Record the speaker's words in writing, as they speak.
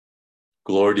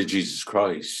Glory to Jesus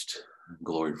Christ,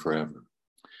 glory forever.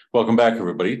 Welcome back,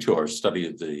 everybody, to our study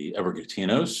of the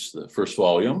Evergetinos, the first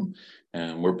volume.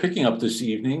 And we're picking up this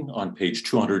evening on page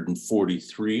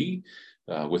 243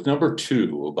 with number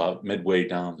 2, about midway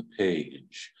down the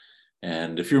page.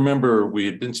 And if you remember, we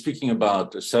had been speaking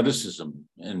about asceticism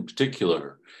in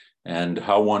particular and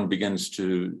how one begins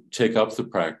to take up the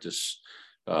practice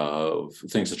of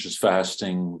things such as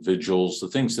fasting, vigils, the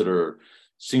things that are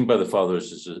seen by the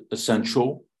fathers as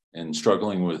essential in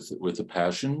struggling with the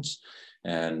passions.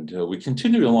 And we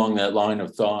continued along that line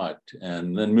of thought,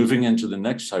 and then moving into the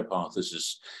next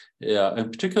hypothesis, in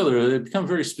particular, they become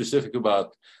very specific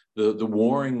about the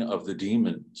warring of the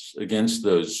demons against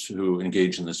those who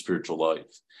engage in the spiritual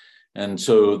life. And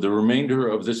so the remainder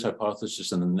of this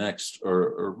hypothesis and the next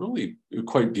are really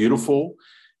quite beautiful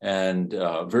and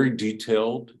very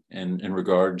detailed in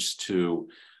regards to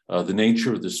the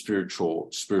nature of the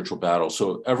spiritual battle.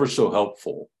 So ever so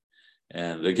helpful.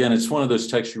 And again, it's one of those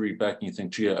texts you read back and you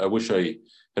think, gee, I wish I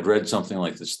had read something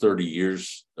like this 30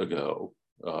 years ago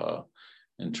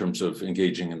in terms of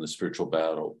engaging in the spiritual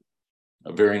battle.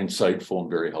 Very insightful and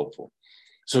very helpful.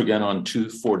 So again, on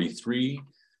 243,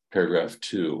 paragraph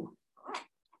 2.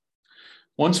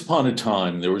 Once upon a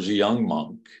time, there was a young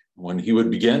monk. When he would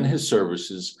begin his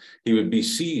services, he would be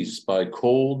seized by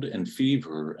cold and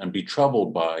fever and be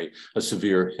troubled by a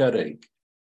severe headache.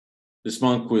 This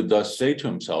monk would thus say to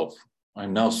himself,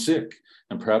 I'm now sick,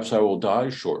 and perhaps I will die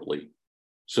shortly.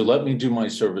 So let me do my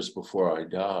service before I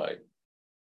die.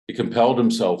 He compelled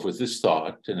himself with this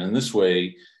thought, and in this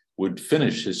way would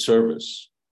finish his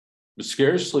service. But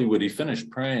scarcely would he finish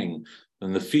praying,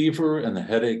 than the fever and the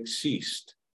headache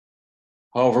ceased.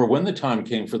 However, when the time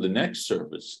came for the next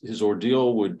service, his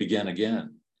ordeal would begin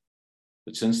again.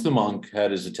 But since the monk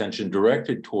had his attention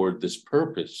directed toward this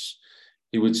purpose,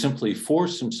 he would simply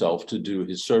force himself to do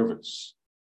his service.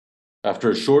 After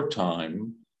a short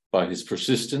time, by his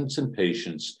persistence and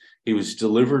patience, he was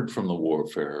delivered from the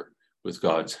warfare with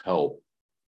God's help.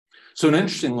 So an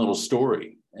interesting little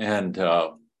story. And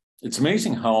it's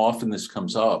amazing how often this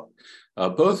comes up,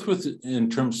 both in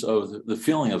terms of the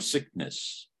feeling of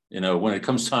sickness. You know, when it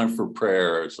comes time for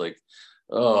prayer, it's like,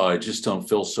 oh, I just don't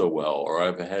feel so well, or I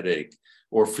have a headache,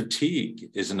 or fatigue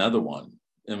is another one.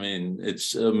 I mean,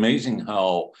 it's amazing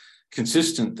how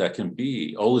consistent that can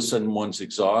be. All of a sudden, one's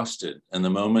exhausted, and the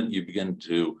moment you begin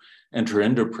to enter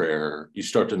into prayer, you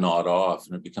start to nod off,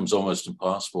 and it becomes almost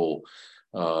impossible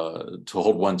to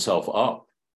hold oneself up.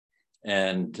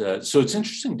 And so it's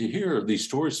interesting to hear these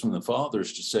stories from the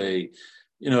fathers to say,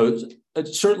 you know,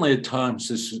 certainly at times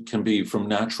this can be from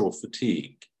natural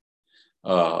fatigue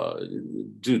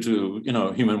due to, you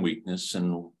know, human weakness.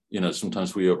 And, you know,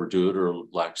 sometimes we overdo it or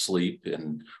lack sleep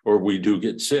or we do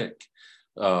get sick.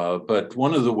 But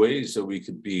one of the ways that we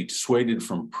could be dissuaded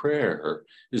from prayer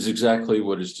is exactly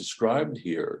what is described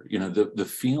here. You know, the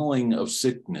feeling of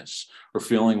sickness or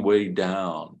feeling weighed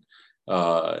down.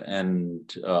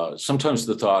 And sometimes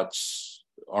the thoughts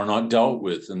are not dealt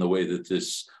with in the way that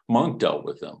this monk dealt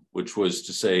with them, which was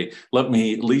to say, let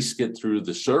me at least get through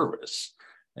the service,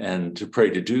 and to pray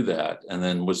to do that, and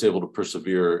then was able to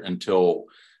persevere until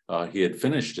he had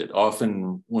finished it.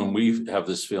 Often when we have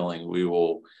this feeling, we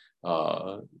will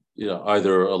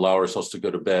either allow ourselves to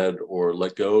go to bed or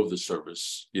let go of the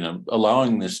service, you know,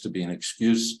 allowing this to be an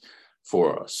excuse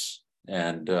for us.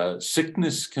 And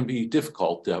sickness can be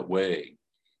difficult that way.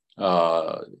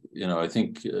 You know, I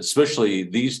think especially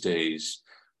these days,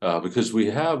 because we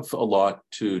have a lot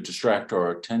to distract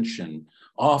our attention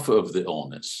off of the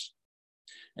illness.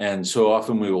 And so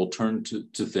often we will turn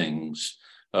to things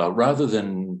rather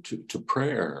than to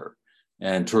prayer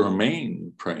and to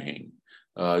remain praying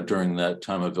during that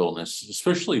time of illness,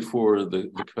 especially for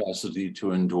the capacity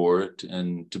to endure it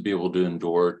and to be able to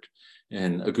endure it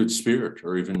in a good spirit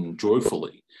or even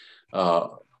joyfully.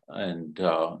 And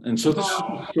so this is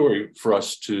a story for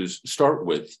us to start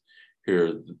with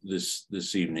here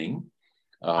this evening.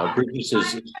 Bridget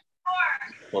says,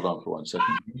 hold on for 1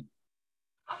 second.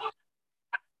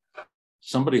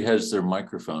 Somebody has their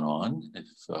microphone on. If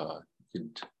you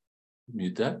could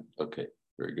mute that. Okay,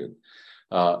 very good.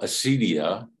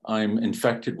 Acedia, I'm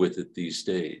infected with it these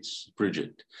days.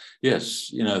 Bridget,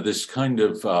 yes, you know, this kind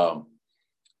of,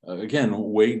 again,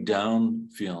 weighed down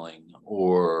feeling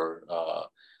or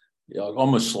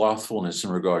almost slothfulness in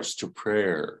regards to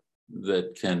prayer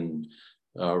that can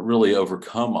really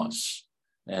overcome us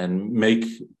and make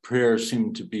prayer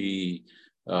seem to be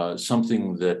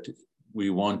something that we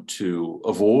want to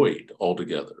avoid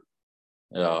altogether.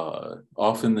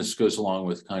 Often this goes along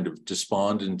with kind of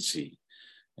despondency,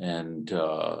 and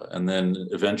then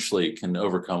eventually can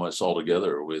overcome us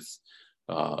altogether with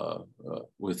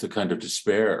with a kind of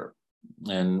despair.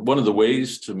 And one of the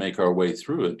ways to make our way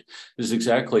through it is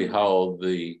exactly how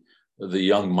the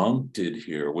young monk did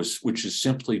here, which is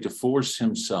simply to force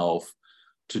himself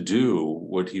to do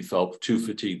what he felt too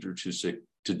fatigued or too sick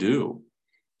to do.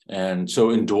 And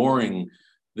so enduring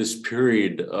this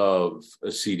period of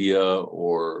acedia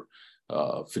or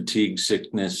fatigue,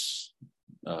 sickness,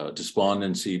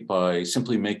 despondency by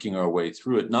simply making our way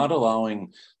through it, not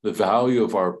allowing the value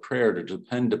of our prayer to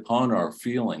depend upon our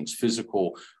feelings,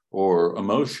 physical or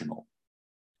emotional.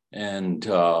 And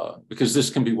because this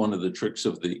can be one of the tricks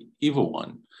of the evil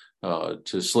one,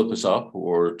 to slip us up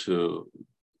or to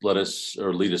lead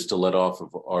us to let off of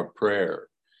our prayer.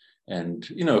 And,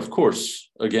 of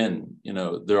course, again,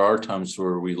 there are times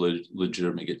where we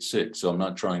legitimately get sick. So I'm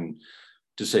not trying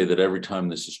to say that every time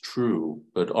this is true,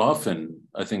 but often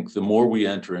I think the more we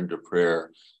enter into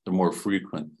prayer, the more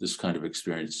frequent this kind of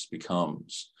experience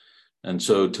becomes. And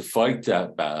so to fight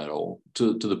that battle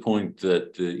to the point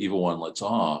that the evil one lets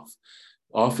off,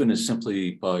 often is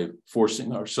simply by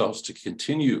forcing ourselves to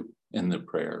continue in the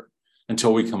prayer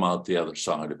until we come out the other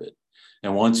side of it.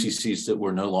 And once he sees that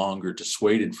we're no longer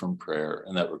dissuaded from prayer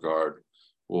in that regard,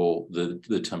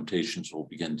 the temptations will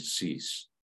begin to cease.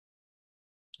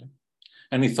 Okay.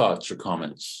 Any thoughts or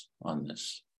comments on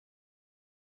this?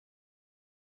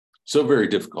 So very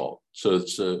difficult. So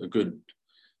it's a good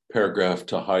paragraph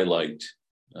to highlight,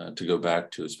 to go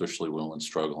back to, especially when one's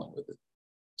struggling with it.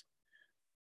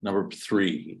 Number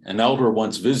 3, an elder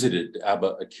once visited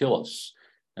Abba Achilles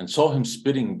and saw him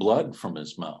spitting blood from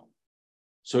his mouth.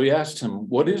 So he asked him,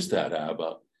 "What is that,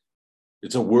 Abba?"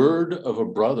 "It's a word of a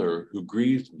brother who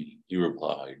grieved me," he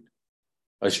replied.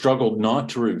 "I struggled not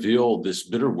to reveal this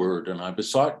bitter word, and I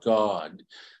besought God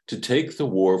to take the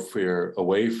warfare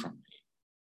away from me.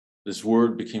 This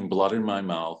word became blood in my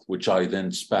mouth, which I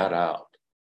then spat out.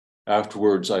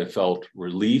 Afterwards, I felt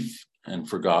relief and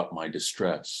forgot my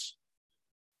distress."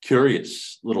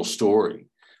 Curious little story.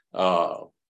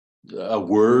 A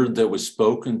word that was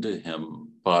spoken to him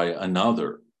by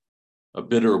another, a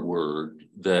bitter word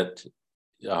that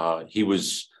he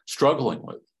was struggling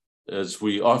with, as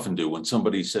we often do. When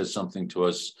somebody says something to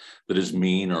us that is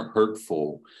mean or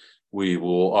hurtful, we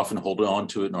will often hold on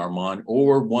to it in our mind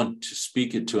or want to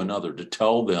speak it to another, to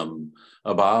tell them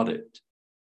about it.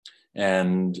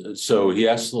 And so he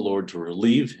asked the Lord to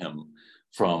relieve him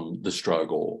from the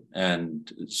struggle.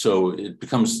 And so it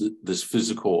becomes this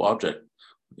physical object,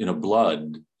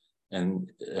 blood.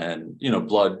 And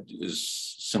blood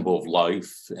is symbol of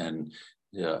life. And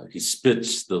he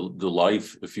spits the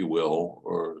life, if you will,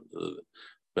 or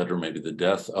better maybe the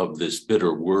death of this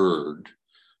bitter word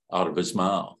out of his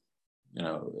mouth.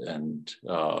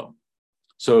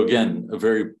 So again, a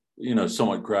very,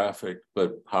 somewhat graphic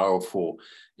but powerful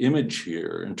image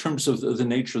here in terms of the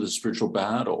nature of the spiritual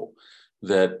battle,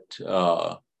 that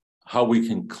how we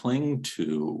can cling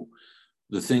to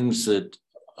the things that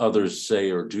others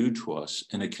say or do to us,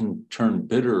 and it can turn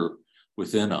bitter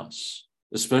within us,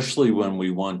 especially when we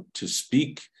want to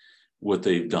speak what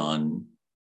they've done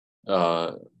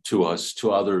to us,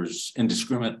 to others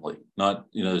indiscriminately, not,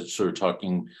 sort of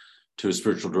talking to a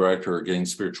spiritual director or getting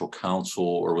spiritual counsel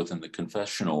or within the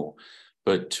confessional,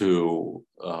 but to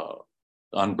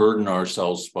unburden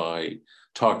ourselves by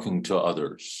talking to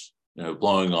others,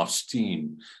 blowing off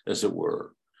steam, as it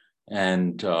were.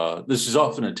 And this is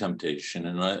often a temptation.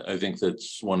 And I think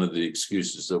that's one of the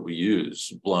excuses that we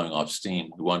use, blowing off steam.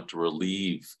 We want to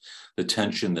relieve the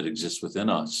tension that exists within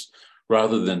us,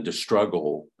 rather than to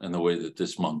struggle in the way that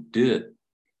this monk did,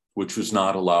 which was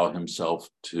not allow himself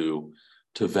to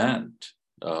vent.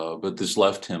 But this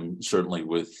left him certainly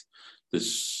with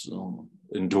this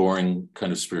enduring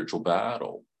kind of spiritual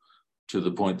battle, to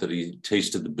the point that he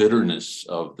tasted the bitterness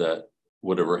of that,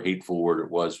 whatever hateful word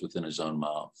it was, within his own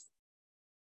mouth.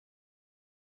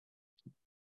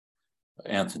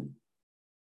 Anthony,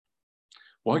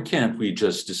 why can't we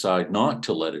just decide not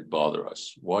to let it bother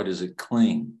us? Why does it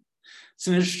cling? It's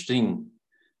an interesting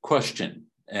question.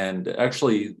 And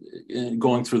actually,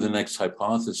 going through the next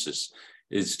hypothesis,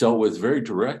 it's dealt with very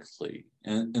directly,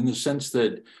 in the sense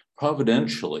that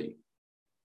providentially,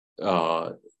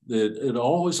 that it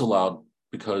always allowed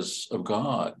because of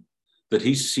God, that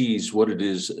he sees what it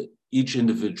is each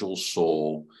individual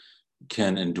soul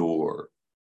can endure,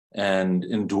 and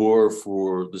endure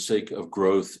for the sake of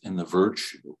growth in the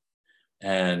virtue,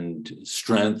 and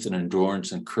strength and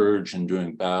endurance and courage in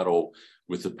doing battle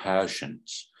with the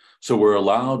passions. So we're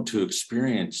allowed to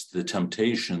experience the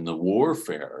temptation, the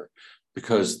warfare,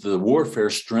 because the warfare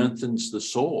strengthens the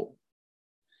soul.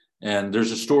 And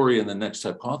there's a story in the next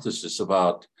hypothesis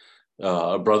about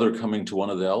a brother coming to one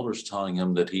of the elders telling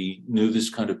him that he knew this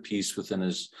kind of peace within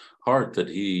his heart, that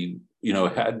he,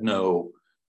 had no,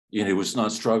 he was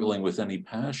not struggling with any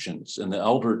passions. And the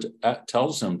elder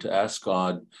tells him to ask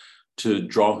God to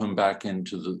draw him back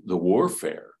into the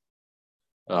warfare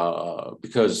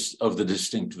because of the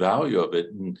distinct value of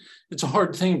it. And it's a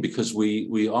hard thing because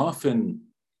we often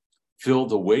feel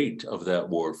the weight of that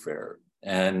warfare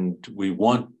and we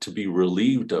want to be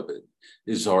relieved of it,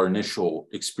 is our initial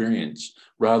experience,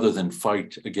 rather than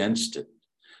fight against it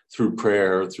through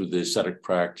prayer, through the ascetic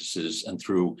practices, and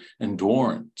through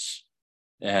endurance.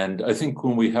 And I think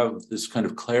when we have this kind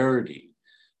of clarity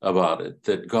about it,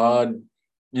 that God,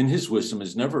 in his wisdom,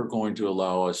 is never going to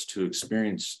allow us to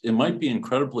experience, it might be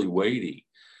incredibly weighty,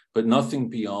 but nothing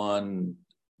beyond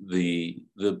the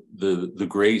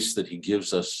grace that he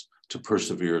gives us to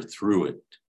persevere through it.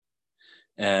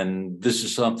 And this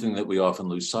is something that we often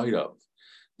lose sight of,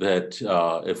 that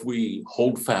if we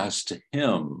hold fast to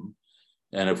him,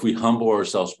 and if we humble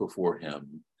ourselves before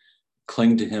him,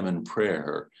 cling to him in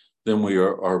prayer, then we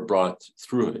are brought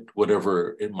through it,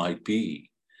 whatever it might be.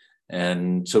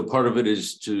 And so part of it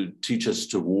is to teach us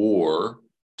to war,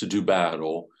 to do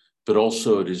battle, but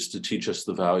also it is to teach us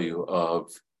the value of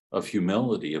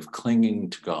humility, of clinging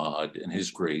to God and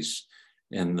his grace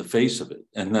in the face of it.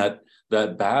 And that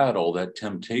battle, that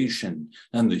temptation,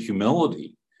 and the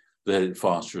humility that it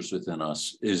fosters within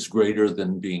us is greater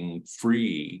than being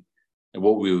free, and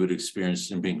what we would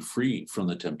experience in being free from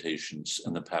the temptations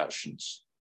and the passions.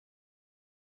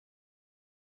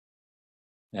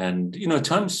 And, at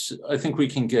times I think we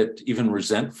can get even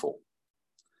resentful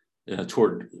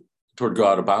toward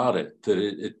God about it, that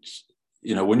it's,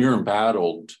 when you're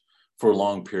embattled for a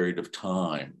long period of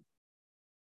time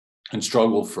and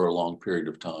struggle for a long period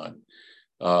of time,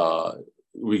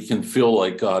 we can feel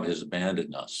like God has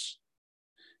abandoned us,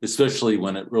 especially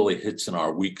when it really hits in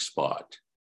our weak spot.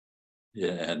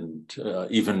 And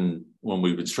even when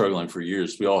we've been struggling for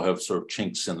years, we all have sort of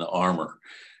chinks in the armor,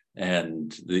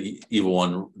 and the evil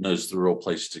one knows the real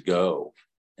place to go.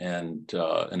 And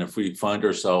if we find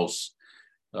ourselves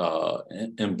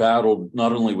embattled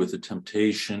not only with the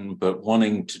temptation, but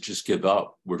wanting to just give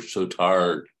up, we're so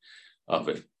tired of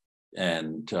it.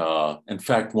 And in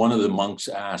fact, one of the monks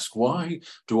asked, why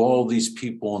do all these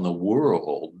people in the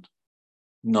world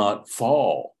not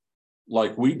fall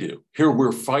like we do? Here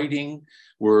we're fighting,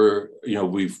 our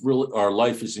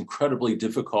life is incredibly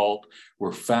difficult,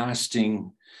 we're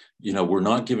fasting, we're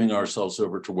not giving ourselves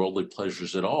over to worldly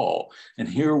pleasures at all. And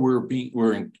here we're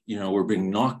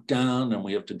being knocked down, and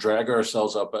we have to drag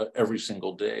ourselves up every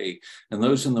single day. And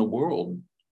those in the world,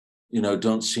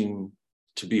 don't seem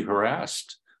to be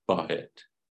harassed by it,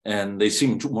 and they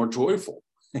seem more joyful,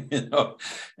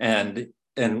 and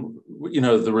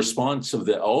the response of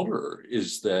the elder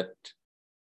is that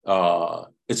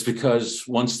it's because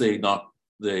once they're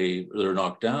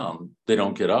knocked down, they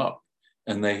don't get up,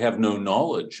 and they have no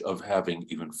knowledge of having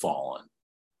even fallen.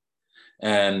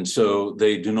 And so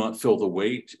they do not feel the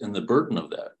weight and the burden of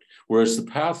that. Whereas the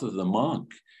path of the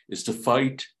monk is to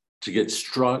fight, to get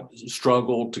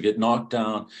struggle, to get knocked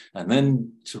down, and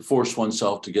then to force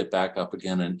oneself to get back up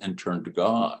again and turn to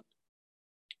God.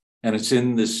 And it's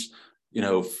in this,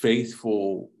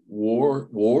 faithful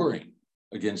warring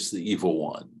against the evil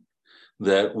one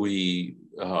that we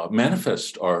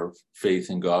manifest our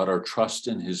faith in God, our trust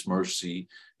in his mercy,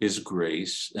 his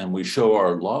grace, and we show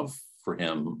our love for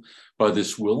him by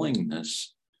this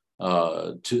willingness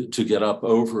to get up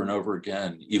over and over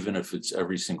again, even if it's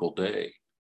every single day.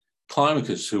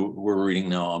 Climacus, who we're reading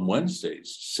now on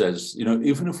Wednesdays, says,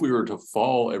 even if we were to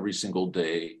fall every single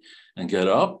day and get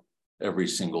up every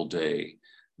single day,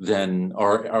 then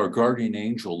our guardian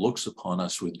angel looks upon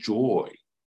us with joy,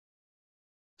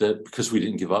 that because we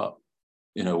didn't give up.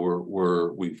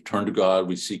 We've turned to God,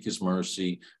 we seek his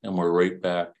mercy, and we're right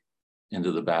back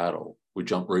into the battle. We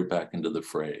jump right back into the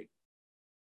fray.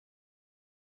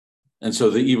 And so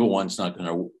the evil one's not going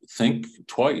to think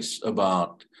twice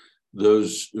about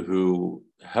those who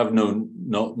have no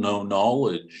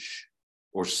knowledge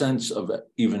or sense of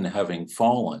even having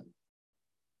fallen.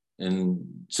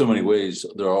 In so many ways,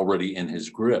 they're already in his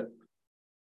grip.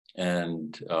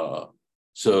 And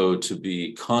so to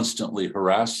be constantly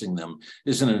harassing them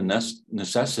isn't a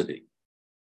necessity.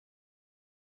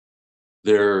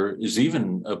 There is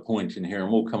even a point in here,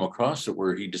 and we'll come across it,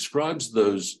 where he describes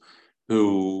those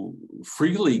who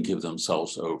freely give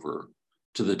themselves over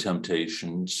to the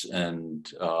temptations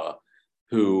and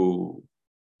who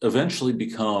eventually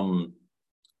become,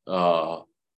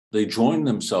 they join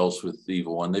themselves with the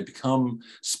evil one. They become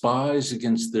spies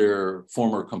against their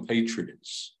former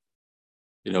compatriots.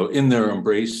 in their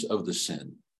embrace of the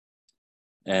sin,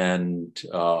 and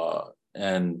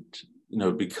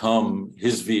become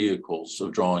his vehicles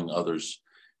of drawing others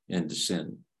into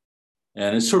sin.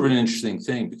 And it's sort of an interesting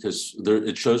thing because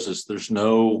it shows us there's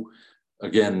no,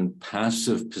 again,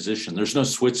 passive position. There's no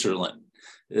Switzerland,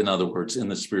 in other words, in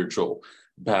the spiritual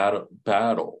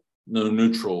battle, no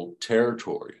neutral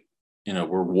territory.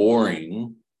 We're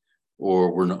warring,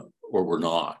 or we're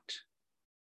not,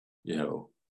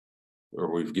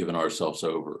 or we've given ourselves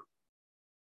over.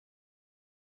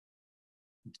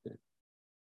 Okay.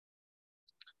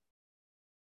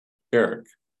 Eric.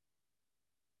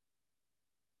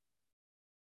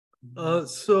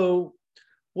 So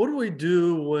what do we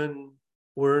do when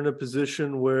we're in a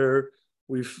position where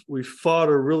we've fought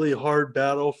a really hard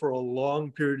battle for a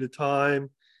long period of time?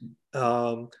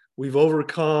 We've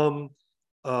overcome,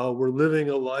 we're living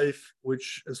a life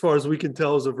which, as far as we can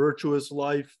tell, is a virtuous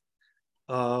life.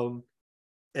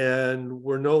 And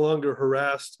we're no longer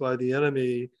harassed by the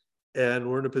enemy. And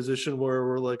we're in a position where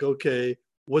we're like, okay,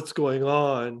 what's going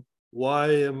on? Why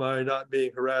am I not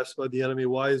being harassed by the enemy?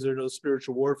 Why is there no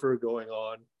spiritual warfare going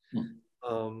on?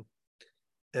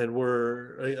 And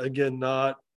we're, again,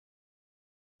 not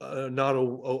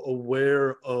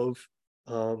aware of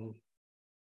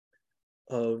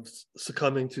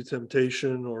succumbing to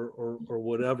temptation or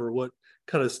whatever. What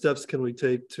kind of steps can we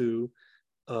take to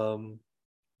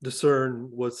discern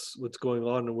what's going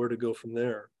on and where to go from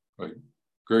there? Right.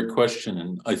 Great question.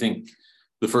 And I think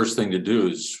the first thing to do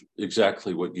is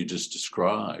exactly what you just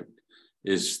described,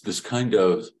 is this kind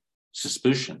of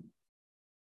suspicion,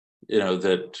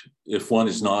 that if one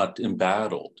is not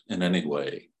embattled in any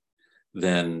way,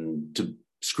 then to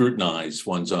scrutinize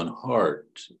one's own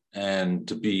heart and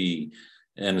to be,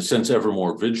 in a sense, ever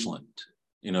more vigilant.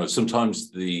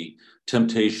 Sometimes the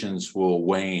temptations will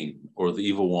wane, or the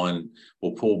evil one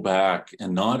will pull back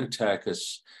and not attack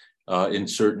us in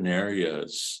certain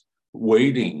areas,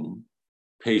 waiting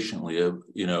patiently,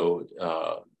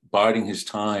 biding his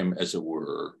time, as it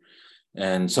were,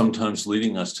 and sometimes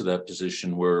leading us to that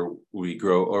position where we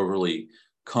grow overly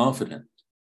confident,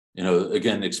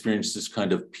 again, experience this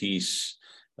kind of peace,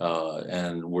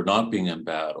 and we're not being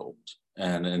embattled.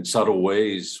 And in subtle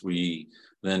ways, we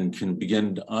then can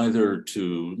begin either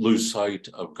to lose sight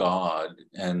of God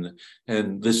and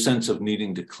this sense of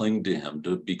needing to cling to him,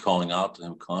 to be calling out to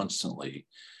him constantly.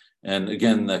 And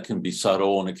again, that can be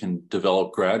subtle, and it can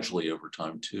develop gradually over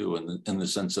time too, in the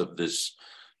sense of this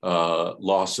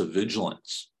loss of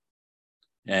vigilance.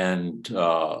 And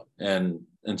so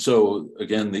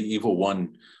again, the evil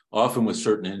one, often with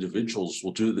certain individuals,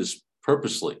 will do this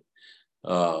purposely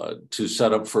to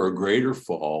set up for a greater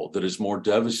fall that is more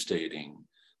devastating,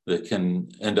 that can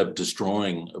end up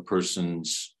destroying a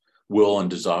person's will and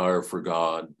desire for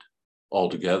God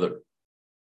altogether.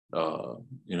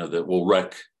 That will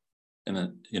wreck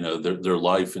their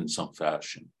life in some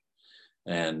fashion.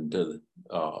 And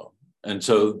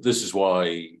so this is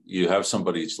why you have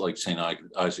somebody like St.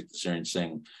 Isaac the Syrian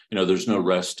saying, there's no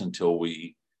rest until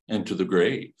we enter the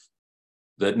grave.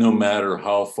 That no matter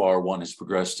how far one has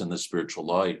progressed in the spiritual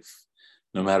life,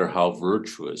 no matter how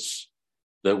virtuous,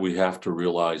 that we have to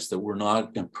realize that we're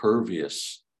not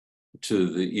impervious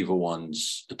to the evil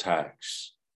one's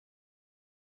attacks,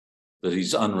 that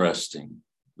he's unresting,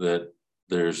 that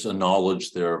there's a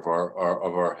knowledge there of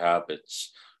our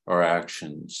habits, our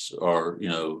actions, our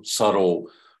subtle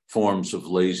forms of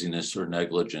laziness or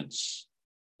negligence,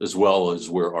 as well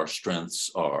as where our strengths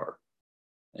are.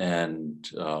 And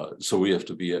so we have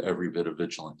to be every bit of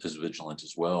vigilant as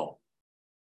well.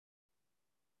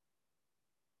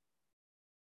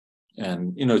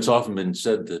 And it's often been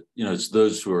said that it's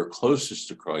those who are closest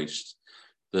to Christ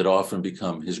that often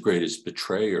become his greatest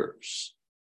betrayers.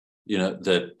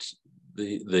 That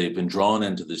they've been drawn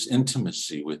into this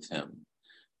intimacy with him,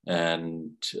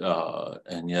 and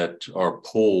yet are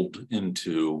pulled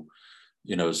into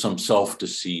some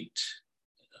self-deceit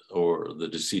or the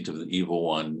deceit of the evil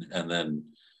one, and then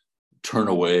turn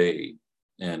away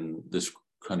in this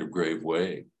kind of grave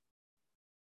way.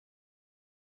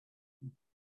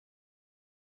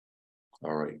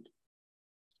 All right.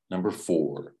 Number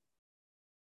 4.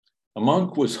 A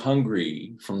monk was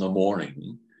hungry from the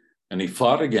morning, and he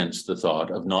fought against the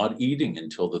thought of not eating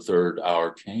until the 3rd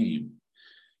hour came.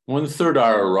 When the 3rd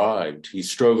hour arrived, he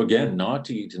strove again not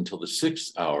to eat until the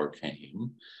 6th hour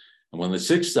came. And when the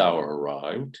 6th hour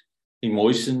arrived, he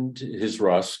moistened his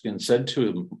rusk and said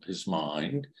to his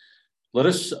mind, "Let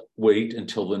us wait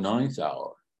until the 9th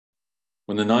hour."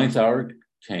 When the 9th hour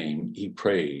came, he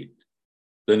prayed.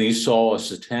 Then he saw a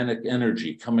satanic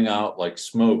energy coming out like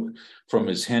smoke from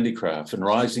his handicraft and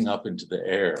rising up into the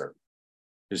air.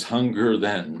 his hunger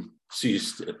then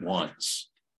ceased at once.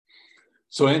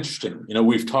 So interesting.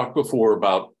 We've talked before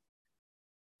about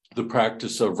the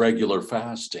practice of regular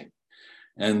fasting,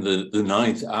 and the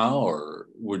ninth hour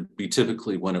would be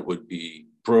typically when it would be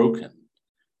broken,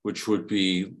 which would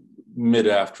be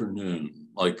mid-afternoon,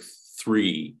 like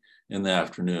 3 in the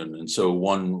afternoon. And so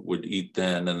one would eat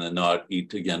then and then not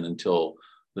eat again until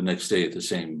the next day at the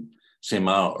same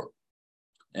hour.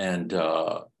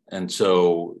 And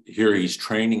so here he's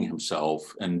training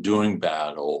himself and doing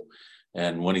battle.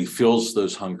 And when he feels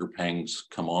those hunger pangs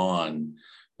come on,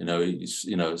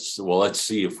 well, let's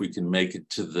see if we can make it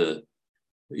to the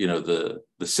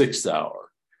 6th hour.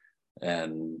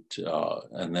 And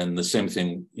then the same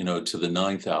thing, to the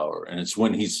 9th hour. And it's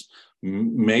when he's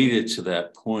made it to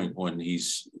that point, when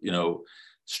he's,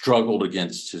 struggled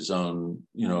against his own,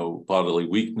 bodily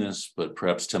weakness, but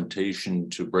perhaps temptation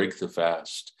to break the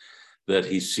fast, that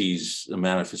he sees a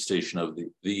manifestation of the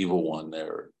evil one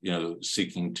there,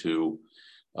 seeking to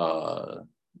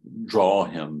draw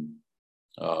him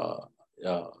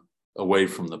away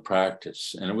from the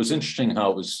practice. And it was interesting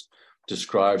how it was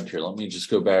described here. Let me just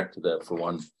go back to that for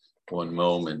one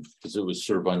moment, because it was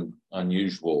sort of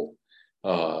unusual.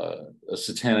 A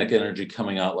satanic energy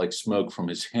coming out like smoke from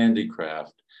his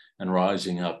handicraft and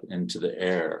rising up into the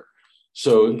air.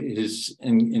 So his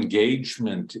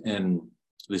engagement in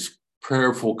this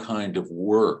prayerful kind of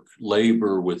work,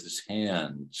 labor with his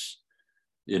hands,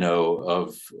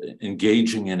 of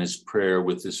engaging in his prayer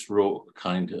with this real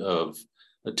kind of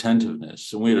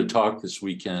attentiveness. And we had a talk this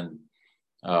weekend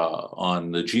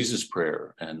on the Jesus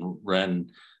prayer, and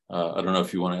Ren, I don't know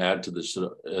if you want to add to this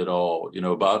at all,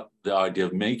 about the idea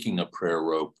of making a prayer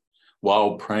rope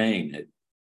while praying it,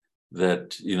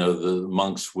 that, the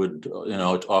monks would,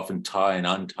 often tie and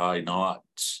untie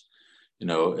knots,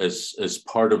 as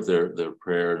part of their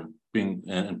prayer,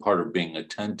 and part of being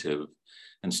attentive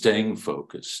and staying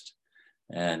focused.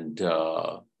 And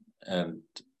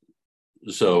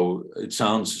so it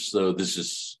sounds as though this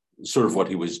is sort of what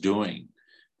he was doing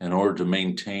in order to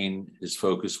maintain his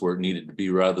focus where it needed to be,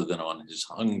 rather than on his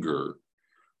hunger.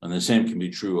 And the same can be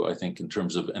true, I think, in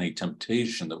terms of any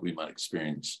temptation that we might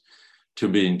experience, to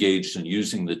be engaged in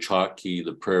using the chakki,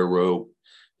 the prayer rope,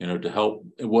 to help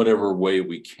in whatever way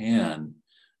we can,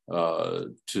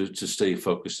 to stay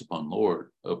focused upon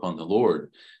the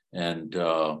Lord. And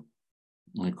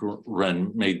like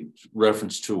Ren made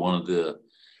reference to one of the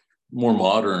more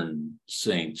modern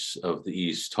saints of the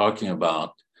East, talking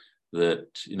about that,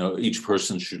 each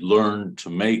person should learn to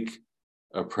make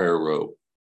a prayer rope,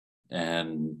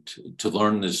 and to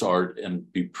learn this art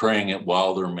and be praying it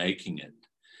while they're making it.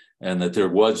 And that there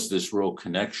was this real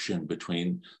connection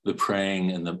between the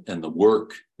praying and the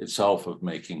work itself of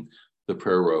making the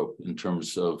prayer rope, in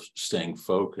terms of staying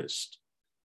focused.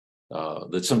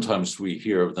 That sometimes we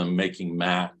hear of them making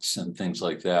mats and things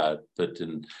like that, but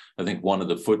in, I think, one of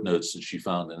the footnotes that she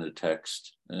found in a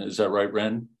text, is that right,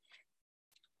 Ren?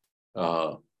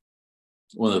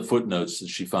 One of the footnotes that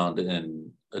she found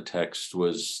in a text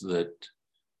was that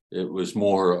it was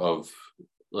more of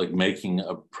like making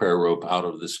a prayer rope out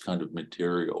of this kind of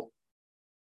material.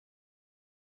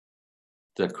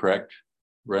 Is that correct?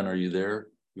 Ren, are you there?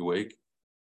 You awake?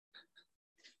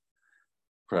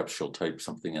 Perhaps she'll type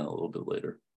something in a little bit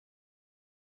later.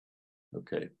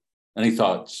 Okay. Any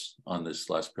thoughts on this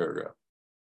last paragraph?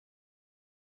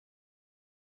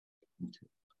 Okay.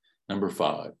 Number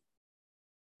 5.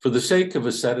 For the sake of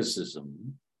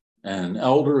asceticism, an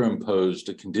elder imposed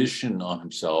a condition on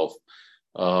himself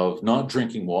of not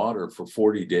drinking water for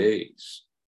 40 days.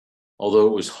 Although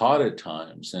it was hot at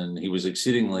times and he was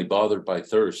exceedingly bothered by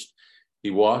thirst, he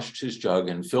washed his jug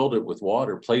and filled it with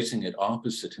water, placing it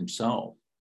opposite himself.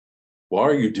 Why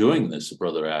are you doing this? A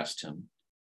brother asked him.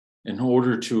 In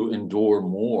order to endure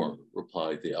more,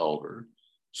 replied the elder,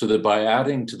 so that by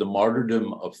adding to the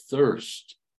martyrdom of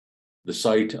thirst, the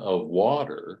sight of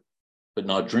water, but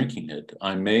not drinking it,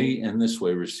 I may in this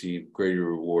way receive greater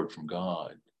reward from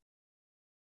God.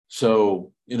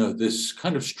 So, this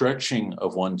kind of stretching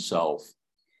of oneself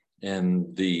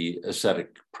in the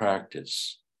ascetic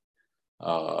practice,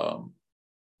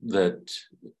 that,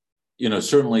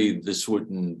 certainly this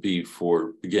wouldn't be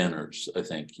for beginners, I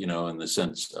think, in the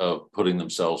sense of putting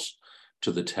themselves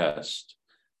to the test.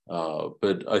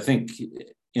 But I think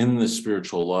in the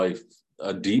spiritual life,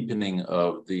 a deepening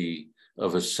of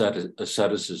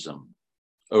asceticism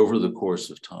over the course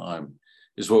of time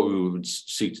is what we would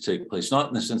seek to take place, not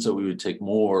in the sense that we would take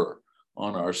more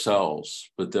on ourselves,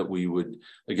 but that we would,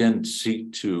 again,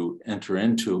 seek to enter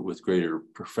into it with greater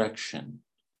perfection.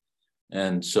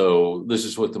 And so this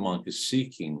is what the monk is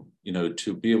seeking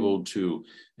to be able to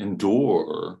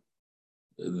endure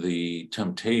the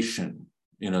temptation,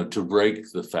 to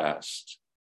break the fast,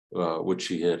 which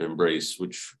he had embraced,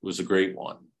 which was a great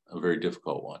one, a very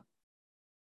difficult one,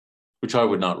 which I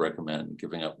would not recommend,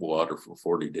 giving up water for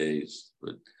 40 days.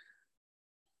 But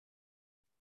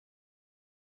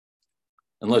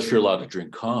unless you're allowed to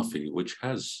drink coffee, which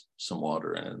has some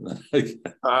water in it.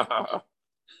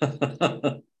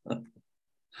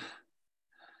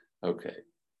 Okay.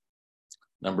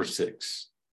 Number 6.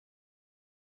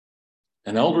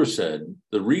 An elder said,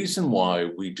 the reason why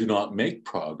we do not make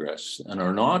progress and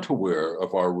are not aware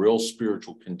of our real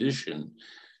spiritual condition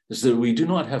is that we do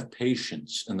not have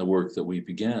patience in the work that we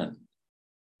began,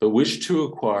 but wish to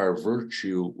acquire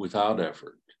virtue without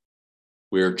effort.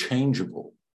 We are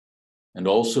changeable and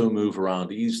also move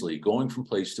around easily, going from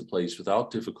place to place without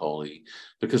difficulty,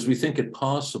 because we think it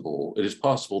is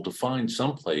possible to find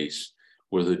some place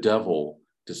where the devil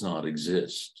does not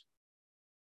exist.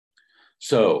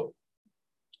 So,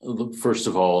 first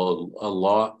of all,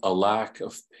 a lack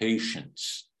of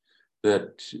patience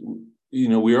that,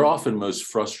 we are often most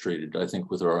frustrated, I think,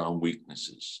 with our own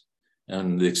weaknesses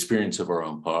and the experience of our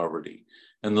own poverty.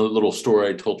 And the little story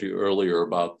I told you earlier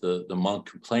about the monk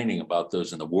complaining about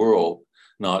those in the world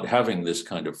not having this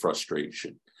kind of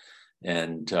frustration.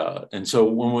 And so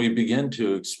when we begin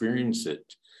to experience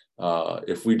it,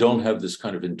 if we don't have this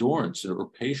kind of endurance or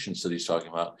patience that he's talking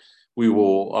about, we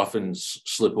will often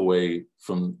slip away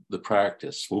from the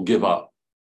practice. We'll give up.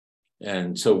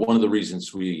 And so one of the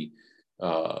reasons we,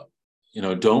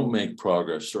 don't make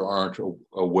progress or aren't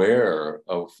aware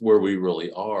of where we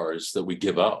really are is that we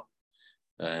give up,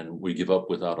 and we give up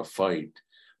without a fight,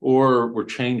 or we're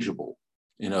changeable,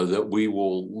 that we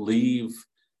will leave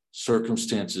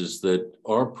circumstances that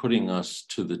are putting us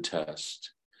to the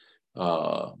test,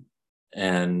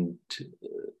 and,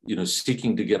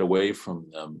 seeking to get away from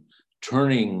them,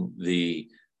 turning the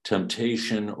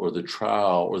temptation or the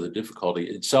trial or the difficulty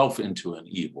itself into an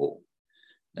evil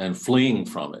and fleeing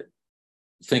from it,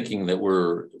 thinking that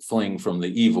we're fleeing from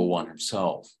the evil one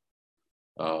himself.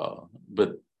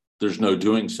 But there's no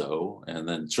doing so. And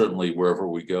then certainly wherever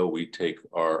we go, we take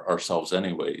ourselves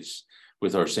anyways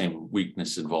with our same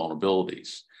weakness and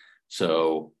vulnerabilities.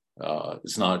 So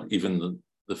it's not even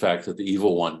the fact that the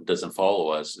evil one doesn't follow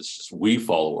us. It's just we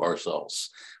follow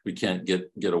ourselves. We can't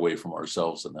get away from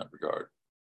ourselves in that regard.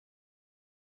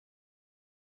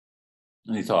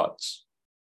 Any thoughts?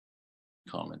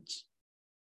 Comments?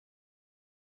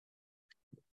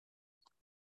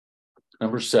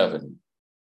 Number 7.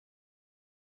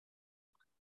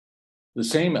 The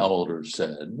same elder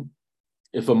said,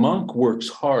 if a monk works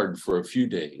hard for a few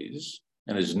days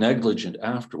and is negligent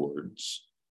afterwards,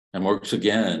 and works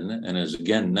again and is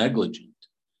again negligent,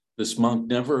 this monk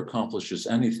never accomplishes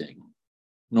anything,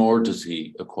 nor does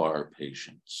he acquire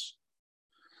patience.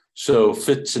 So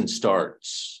fits and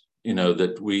starts,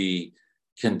 that we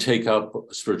can take up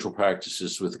spiritual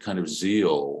practices with a kind of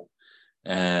zeal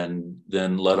and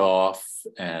then let off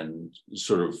and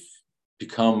sort of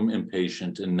become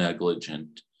impatient and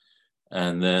negligent,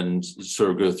 and then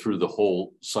sort of go through the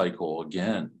whole cycle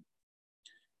again.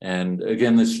 And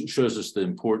again, this shows us the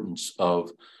importance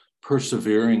of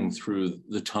persevering through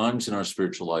the times in our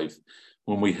spiritual life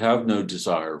when we have no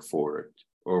desire for it,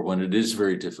 or when it is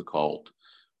very difficult.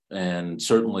 And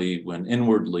certainly when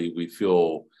inwardly we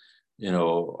feel,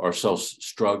 ourselves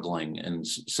struggling and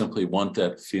simply want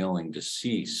that feeling to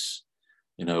cease,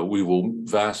 we will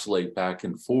vacillate back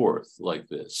and forth like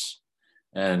this.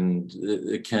 And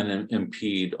it can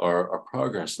impede our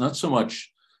progress. Not so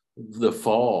much the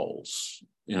falls,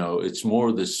 it's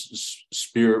more this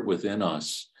spirit within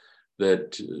us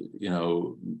that,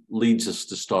 leads us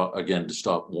to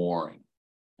stop warring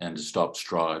and to stop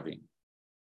striving.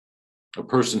 A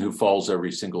person who falls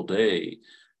every single day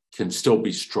can still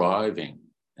be striving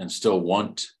and still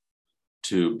want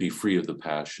to be free of the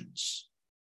passions,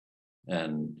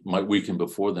 and might weaken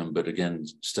before them, but again,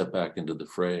 step back into the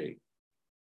fray,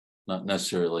 not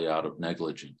necessarily out of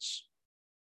negligence.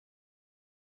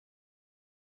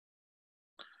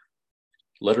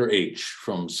 Letter H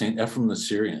from St. Ephrem the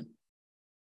Syrian.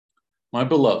 My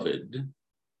beloved,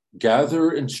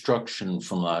 gather instruction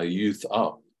from thy youth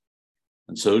up,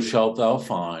 and so shalt thou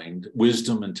find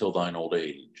wisdom until thine old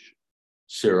age.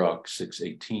 Sirach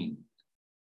 6:18.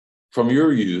 From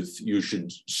your youth, you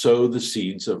should sow the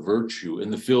seeds of virtue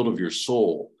in the field of your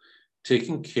soul,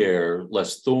 taking care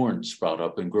lest thorns sprout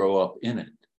up and grow up in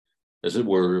it, as if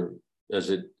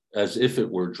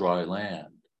it were dry land.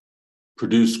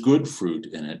 Produce good fruit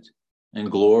in it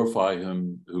and glorify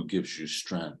him who gives you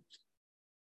strength.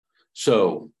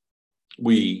 So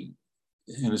we,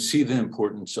 see the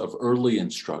importance of early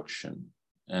instruction.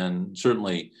 And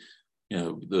certainly,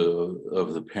 of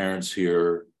the parents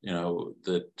here,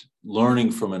 that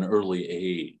learning from an early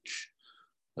age,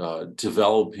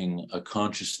 developing a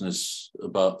consciousness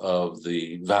of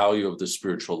the value of the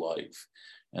spiritual life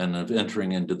and of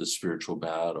entering into the spiritual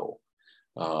battle,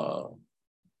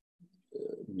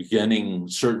 beginning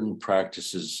certain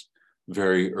practices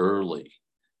very early.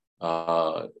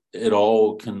 It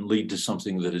all can lead to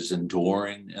something that is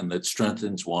enduring and that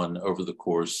strengthens one over the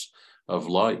course of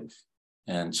life.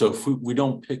 And so if we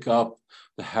don't pick up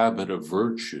the habit of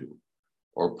virtue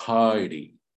or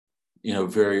piety,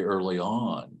 very early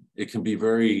on, it can be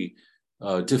very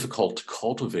difficult to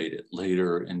cultivate it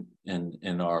later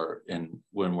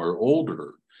when we're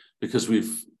older, because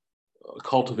we've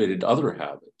cultivated other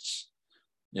habits,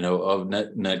 of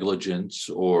negligence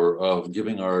or of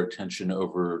giving our attention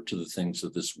over to the things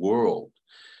of this world.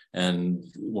 And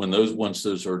once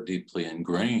those are deeply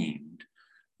ingrained,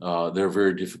 they're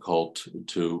very difficult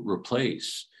to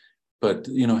replace. But,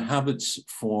 habits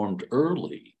formed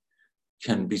early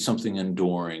can be something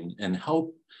enduring and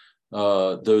help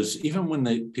those, even when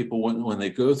they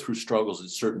go through struggles at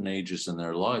certain ages in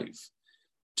their life,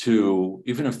 to,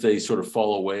 even if they sort of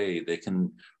fall away, they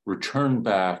can return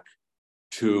back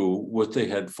to what they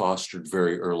had fostered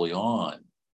very early on.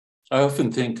 I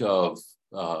often think of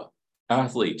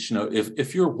athletes,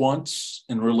 if you're once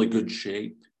in really good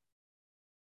shape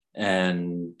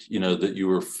and, that you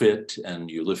were fit and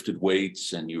you lifted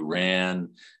weights and you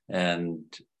ran, and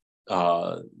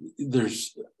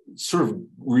there's sort of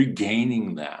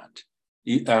regaining that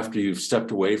after you've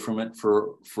stepped away from it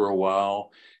for a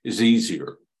while is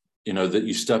easier. That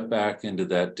you step back into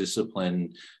that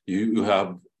discipline, you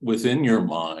have within your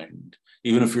mind,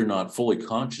 even if you're not fully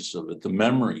conscious of it, the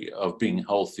memory of being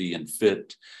healthy and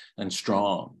fit and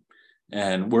strong.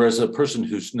 And whereas a person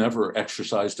who's never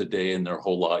exercised a day in their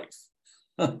whole life,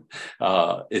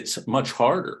 it's much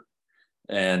harder.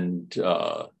 And,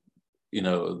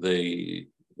 they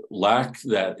lack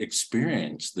that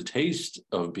experience, the taste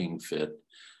of being fit,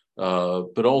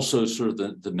 but also sort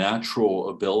of the natural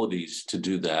abilities to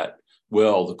do that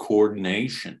well, the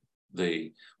coordination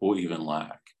they will even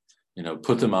lack.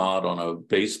 Put them out on a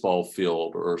baseball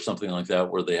field or something like that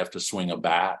where they have to swing a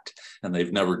bat and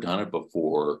they've never done it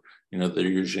before. They're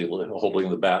usually holding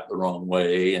the bat the wrong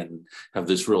way and have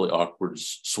this really awkward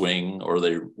swing, or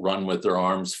they run with their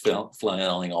arms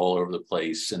flailing all over the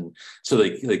place. And so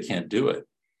they can't do it.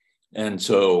 And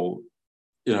so,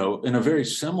 in a very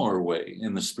similar way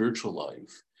in the spiritual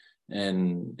life,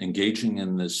 and engaging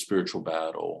in this spiritual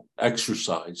battle,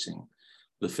 exercising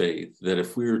the faith, that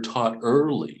if we are taught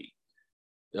early,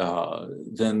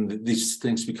 then these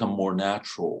things become more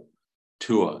natural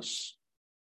to us,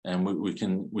 and we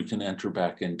can enter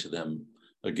back into them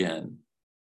again.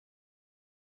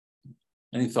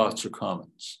 Any thoughts or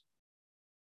comments?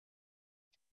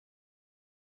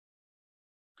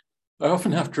 I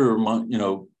often have to remind,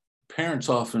 parents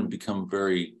often become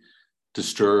very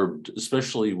disturbed,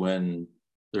 especially when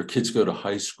their kids go to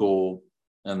high school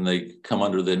and they come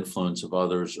under the influence of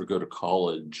others or go to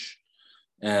college.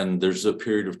 And there's a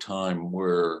period of time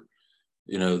where,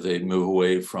 they move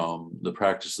away from the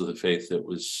practice of the faith that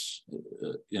was,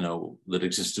 that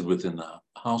existed within the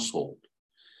household.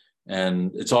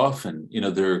 And it's often,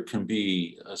 there can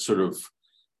be a sort of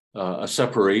a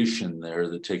separation there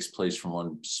that takes place from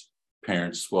one's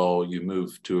parents while you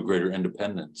move to a greater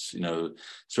independence,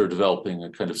 sort of developing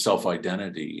a kind of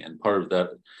self-identity. And part of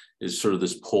that is sort of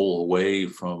this pull away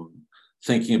from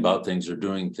thinking about things or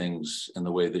doing things in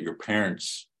the way that your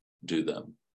parents do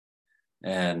them.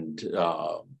 And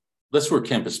that's where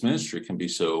campus ministry can be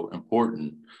so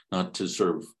important, not to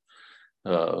sort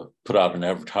of put out an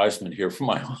advertisement here for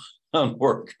my own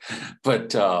work,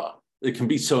 but it can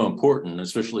be so important,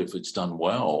 especially if it's done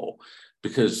well,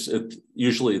 because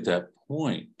usually at that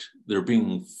point, they're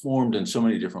being formed in so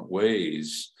many different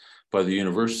ways by the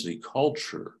university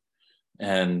culture.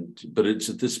 But it's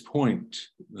at this point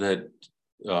that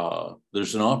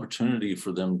there's an opportunity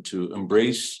for them to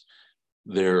embrace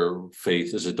their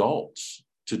faith as adults,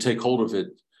 to take hold of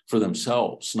it for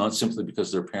themselves, not simply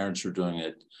because their parents are doing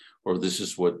it, or this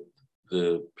is what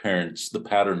the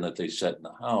pattern that they set in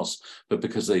the house, but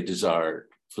because they desire it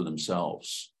for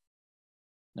themselves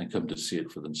and come to see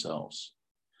it for themselves.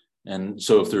 And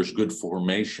so if there's good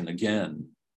formation, again,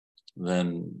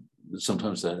 then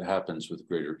sometimes that happens with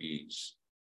greater ease.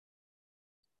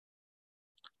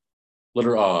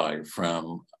 Letter I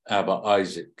from Abba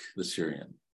Isaac the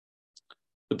Syrian.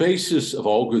 The basis of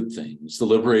all good things, the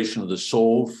liberation of the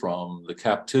soul from the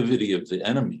captivity of the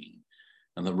enemy,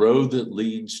 and the road that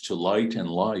leads to light and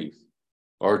life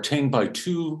are attained by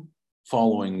two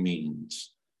following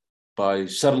means: by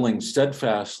settling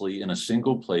steadfastly in a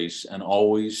single place and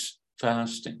always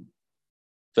fasting.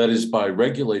 That is, by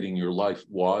regulating your life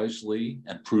wisely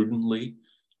and prudently,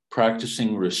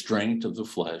 practicing restraint of the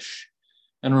flesh,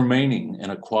 and remaining in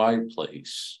a quiet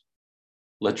place.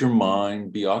 Let your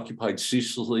mind be occupied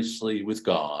ceaselessly with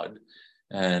God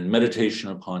and meditation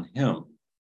upon Him.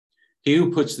 He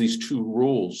who puts these two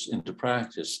rules into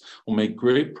practice will make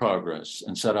great progress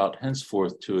and set out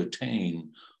henceforth to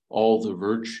attain all the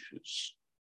virtues.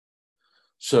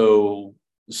 So,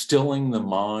 stilling the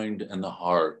mind and the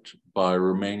heart by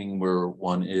remaining where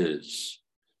one is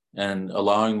and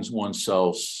allowing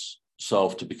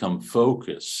oneself to become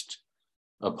focused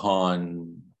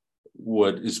upon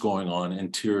what is going on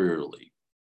interiorly,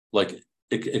 like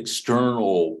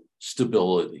external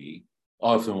stability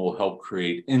often will help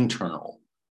create internal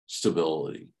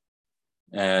stability.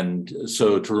 And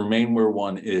so to remain where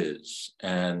one is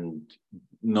and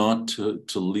not to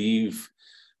leave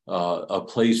a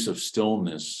place of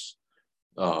stillness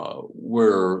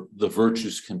where the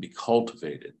virtues can be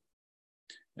cultivated,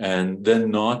 and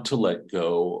then not to let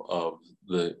go of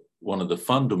one of the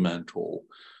fundamental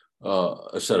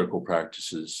ascetical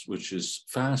practices, which is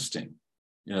fasting.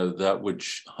 That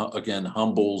which again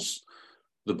humbles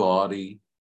the body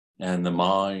and the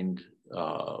mind,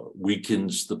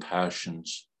 weakens the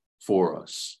passions for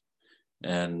us.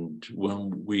 And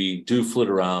when we do flit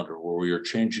around or where we are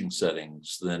changing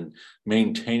settings, then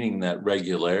maintaining that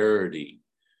regularity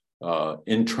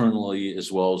internally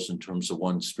as well as in terms of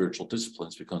one's spiritual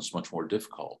disciplines becomes much more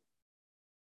difficult.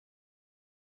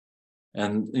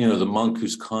 And the monk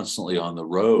who's constantly on the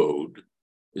road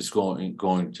is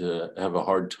going to have a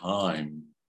hard time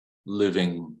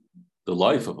living the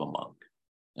life of a monk.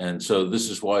 And so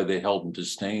this is why they held in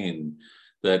disdain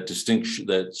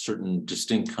that certain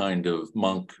distinct kind of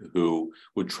monk who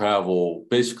would travel,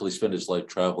 basically spend his life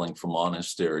traveling from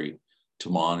monastery to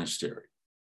monastery,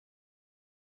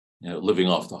 living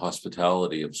off the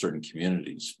hospitality of certain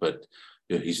communities, but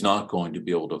he's not going to be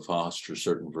able to foster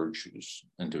certain virtues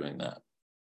in doing that.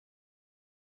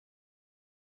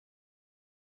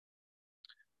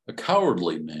 A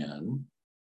cowardly man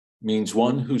means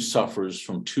one who suffers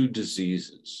from two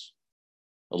diseases: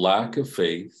 a lack of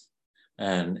faith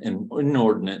and an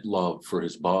inordinate love for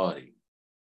his body.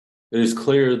 It is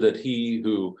clear that he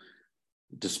who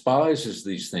despises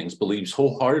these things believes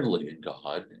wholeheartedly in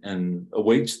God and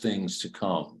awaits things to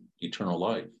come, eternal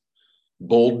life.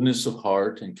 Boldness of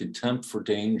heart and contempt for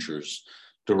dangers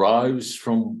derives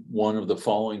from one of the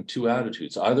following two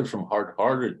attitudes, either from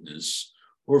hard-heartedness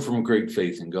or from great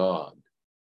faith in God.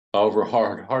 However,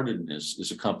 hard-heartedness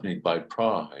is accompanied by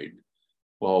pride,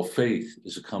 while faith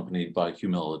is accompanied by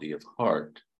humility of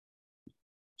heart.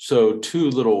 So two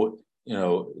little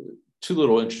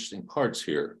interesting parts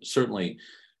here. Certainly,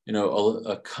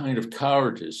 a kind of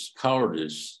cowardice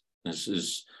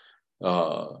is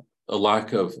a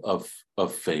lack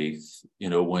of faith,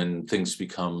 when things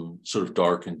become sort of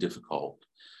dark and difficult,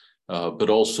 but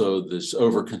also this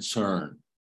over concern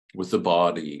with the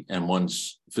body and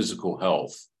one's physical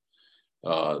health.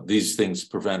 These things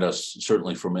prevent us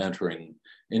certainly from entering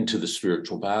into the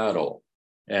spiritual battle.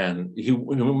 And he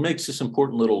makes this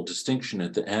important little distinction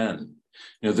at the end.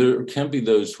 There can be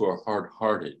those who are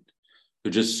hard-hearted, who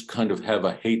just kind of have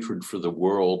a hatred for the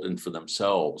world and for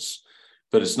themselves,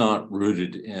 but it's not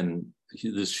rooted in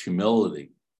this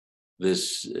humility,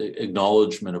 this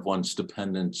acknowledgement of one's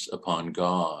dependence upon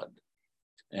God.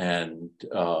 And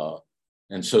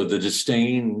so the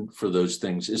disdain for those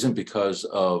things isn't because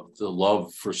of the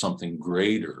love for something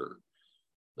greater.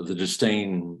 The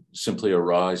disdain simply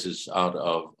arises out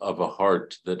of a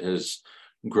heart that has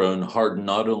grown hardened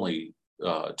not only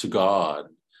to God,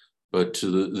 but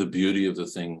to the beauty of the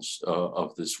things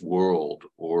of this world,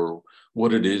 or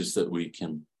what it is that we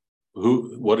can,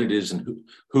 what it is and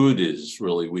who it is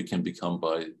really we can become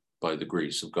by the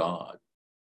grace of God.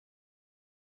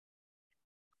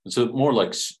 And so more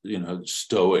like,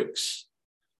 Stoics,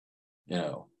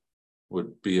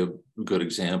 would be a good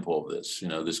example of this,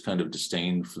 this kind of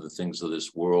disdain for the things of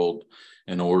this world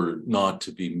in order not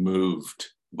to be moved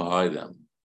by them.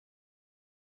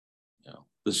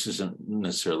 This isn't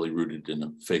necessarily rooted in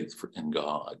a faith in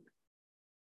God,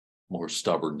 more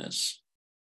stubbornness.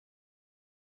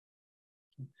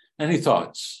 Any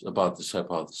thoughts about this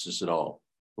hypothesis at all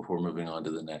before moving on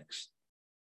to the next?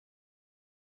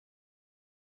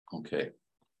 Okay.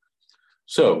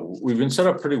 So we've been set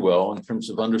up pretty well in terms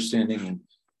of understanding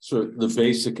sort of the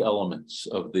basic elements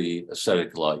of the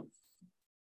ascetic life.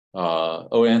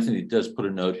 Anthony does put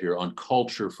a note here on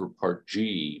culture for part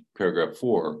G, paragraph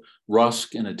 4.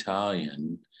 Rusk in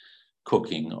Italian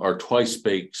cooking are twice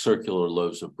baked circular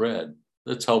loaves of bread.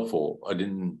 That's helpful. I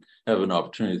didn't have an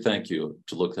opportunity, thank you,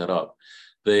 to look that up.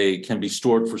 They can be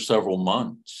stored for several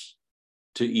months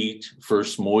to eat,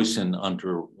 first moisten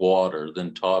under water,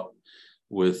 then top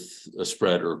with a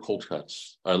spread or cold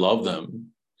cuts. I love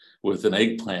them with an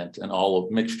eggplant and olive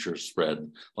mixture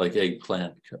spread, like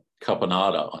eggplant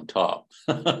caponata on top.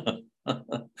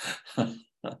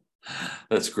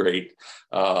 That's great.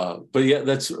 But yeah,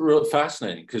 that's really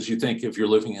fascinating, because you think if you're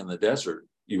living in the desert,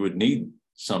 you would need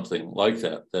something like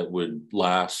that that would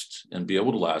last and be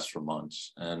able to last for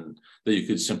months, and that you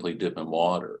could simply dip in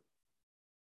water.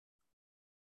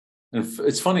 And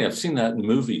it's funny, I've seen that in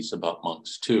movies about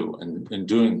monks too, and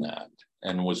doing that,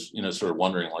 and was, sort of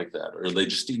wondering like that. Are they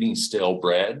just eating stale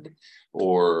bread,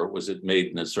 or was it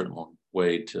made in a certain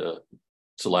way to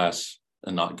last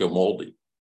and not go moldy?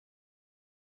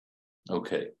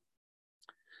 Okay.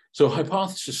 So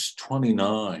hypothesis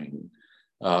 29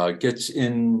 gets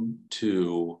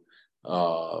into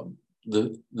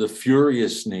the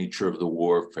furious nature of the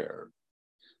warfare,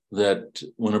 that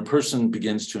when a person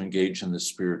begins to engage in the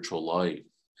spiritual life,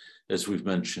 as we've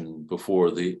mentioned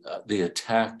before, the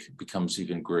attack becomes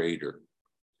even greater.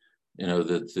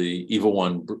 That the evil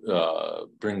one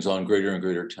brings on greater and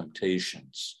greater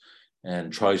temptations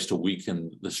and tries to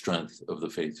weaken the strength of the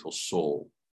faithful soul.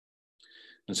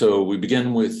 And so we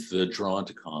begin with the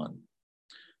Geronticon.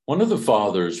 One of the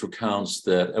fathers recounts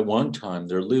that at one time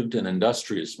there lived an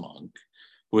industrious monk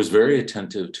who was very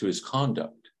attentive to his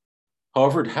conduct.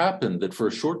 However, it happened that for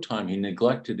a short time he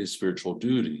neglected his spiritual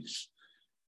duties,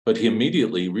 but he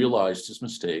immediately realized his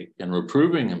mistake and,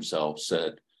 reproving himself,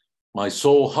 said, "My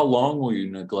soul, how long will you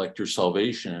neglect your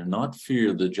salvation and not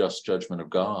fear the just judgment of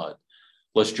God,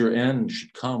 lest your end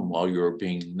should come while you are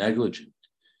being negligent,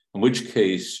 in which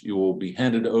case you will be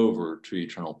handed over to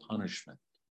eternal punishment."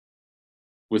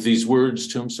 With these words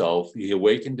to himself, he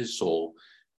awakened his soul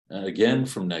again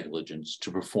from negligence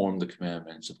to perform the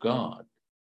commandments of God.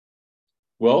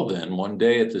 Well, then, one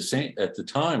day at the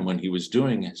time when he was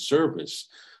doing his service,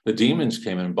 the demons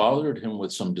came and bothered him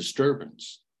with some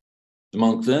disturbance. The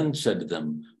monk then said to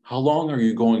them, "How long are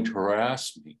you going to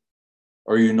harass me?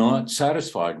 Are you not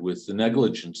satisfied with the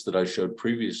negligence that I showed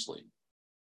previously?"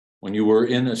 When you were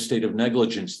in a state of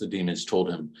negligence, the demons told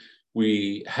him,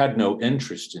 "We had no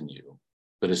interest in you,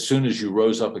 but as soon as you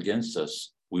rose up against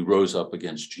us, we rose up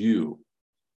against you."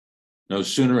 No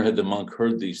sooner had the monk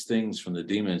heard these things from the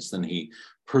demons than he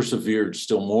persevered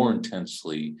still more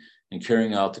intensely in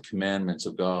carrying out the commandments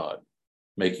of God,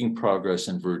 making progress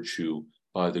in virtue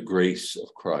by the grace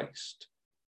of Christ.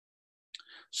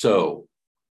 So,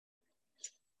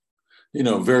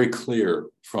 very clear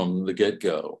from the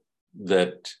get-go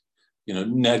that,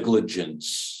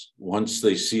 negligence, once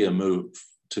they see a move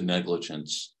to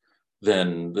negligence,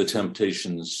 then the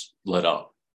temptations let up.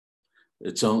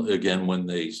 It's only, again, when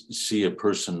they see a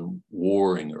person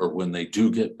warring, or when they do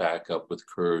get back up with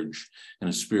courage and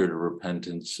a spirit of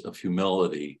repentance, of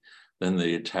humility, then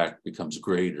the attack becomes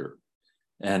greater.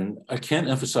 And I can't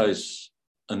emphasize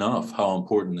enough how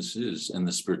important this is in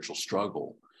the spiritual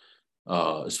struggle,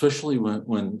 especially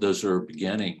when those are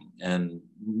beginning, and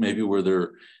maybe where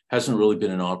there hasn't really been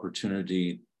an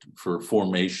opportunity for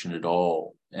formation at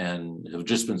all, and have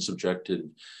just been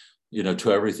subjected,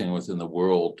 to everything within the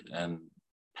world, and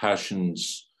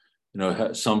passions,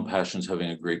 some passions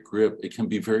having a great grip. It can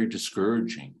be very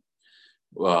discouraging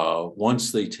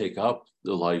once they take up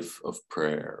the life of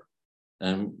prayer,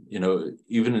 and,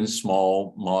 even in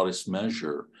small, modest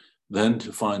measure, then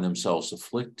to find themselves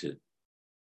afflicted.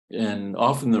 And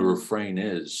often the refrain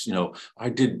is, I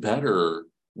did better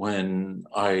when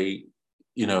I,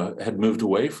 had moved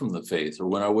away from the faith, or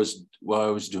when I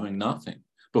was doing nothing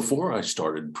before I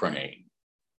started praying.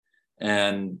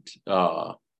 And,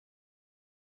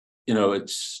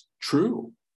 it's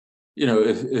true.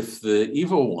 If the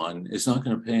evil one is not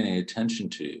going to pay any attention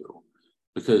to you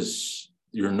because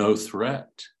you're no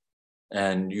threat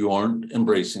and you aren't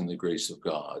embracing the grace of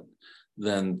God,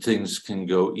 then things can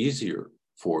go easier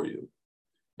for you.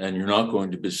 And you're not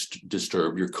going to be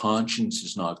disturbed. Your conscience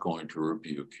is not going to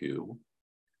rebuke you.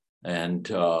 And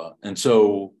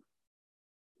so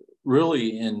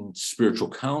really, in spiritual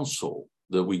counsel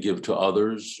that we give to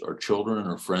others, our children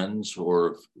or friends,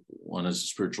 or if one is a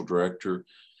spiritual director,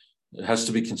 it has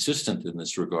to be consistent in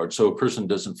this regard. So a person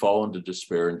doesn't fall into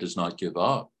despair and does not give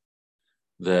up.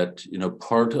 That,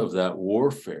 part of that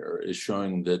warfare is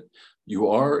showing that you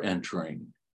are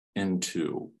entering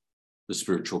into the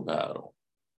spiritual battle.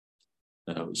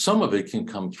 Some of it can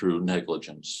come through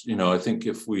negligence. I think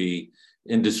if we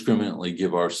indiscriminately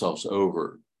give ourselves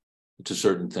over to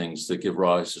certain things that give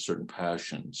rise to certain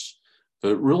passions,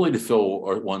 but really to feel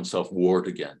oneself warred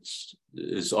against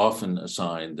is often a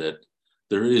sign that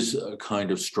there is a kind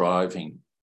of striving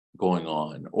going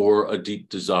on, or a deep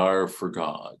desire for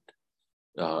God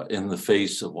in the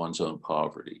face of one's own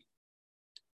poverty.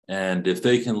 And if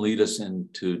they can lead us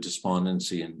into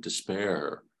despondency and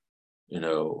despair,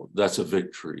 that's a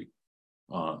victory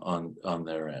on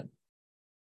their end.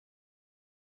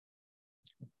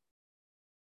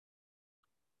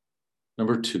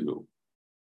 Number 2,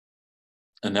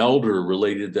 an elder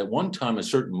related that one time a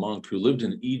certain monk who lived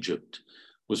in Egypt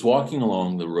was walking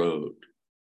along the road.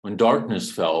 When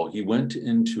darkness fell, he went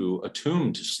into a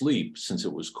tomb to sleep, since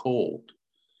it was cold.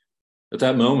 At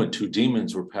that moment, 2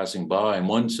 demons were passing by, and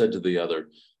one said to the other,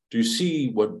 "Do you see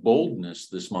what boldness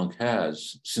this monk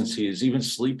has, since he is even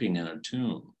sleeping in a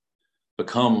tomb? But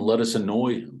come, let us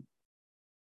annoy him."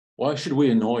 "Why should we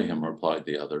annoy him?" replied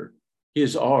the other. "He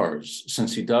is ours,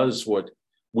 since he does what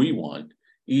we want,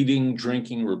 eating,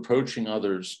 drinking, reproaching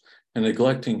others, and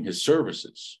neglecting his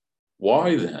services.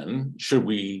 Why then should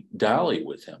we dally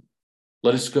with him?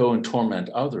 Let us go and torment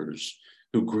others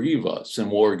who grieve us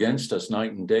and war against us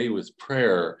night and day with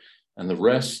prayer and the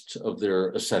rest of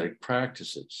their ascetic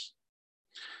practices."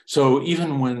 So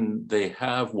even when they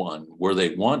have one where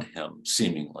they want him,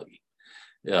 seemingly,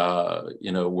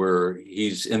 where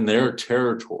he's in their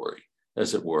territory,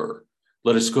 as it were,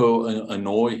 let us go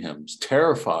annoy him,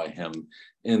 terrify him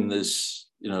in this,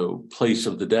 place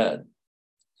of the dead.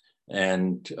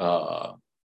 And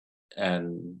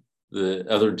the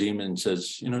other demon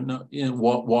says, no,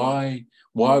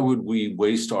 why would we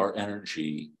waste our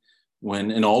energy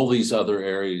when in all these other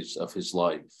areas of his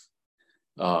life,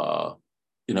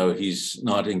 he's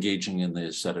not engaging in the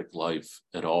ascetic life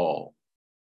at all.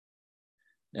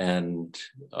 And,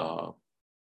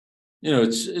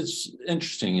 it's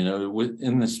interesting,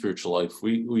 in the spiritual life,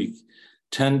 we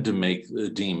tend to make the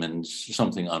demons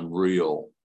something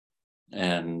unreal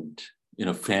and,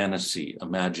 fantasy,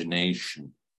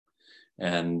 imagination,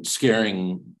 and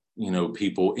scaring,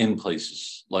 people in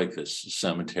places like this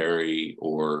cemetery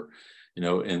or,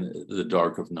 in the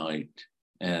dark of night.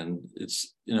 And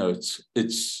it's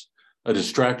a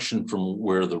distraction from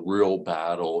where the real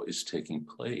battle is taking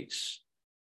place,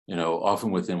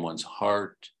 often within one's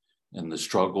heart, and the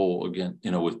struggle again,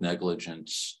 with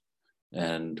negligence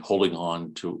and holding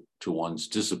on to one's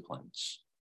disciplines.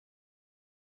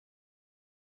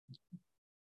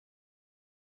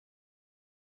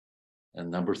 And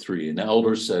number 3, an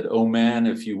elder said, "O man,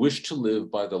 if you wish to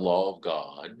live by the law of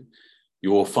God,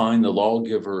 you will find the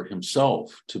lawgiver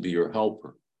himself to be your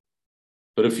helper.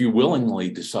 But if you willingly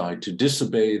decide to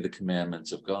disobey the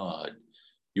commandments of God,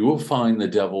 you will find the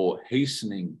devil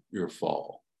hastening your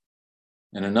fall."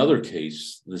 In another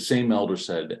case, the same elder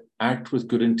said, "Act with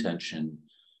good intention,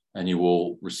 and you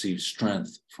will receive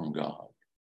strength from God."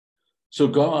 So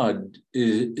God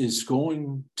is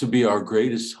going to be our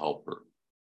greatest helper.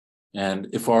 And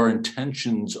if our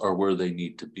intentions are where they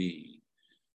need to be,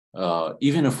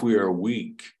 even if we are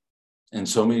weak in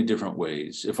so many different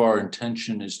ways, if our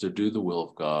intention is to do the will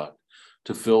of God,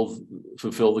 to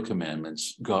fulfill the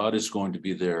commandments, God is going to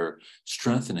be there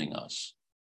strengthening us.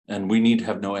 And we need to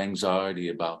have no anxiety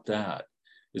about that.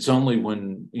 It's only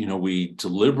when, we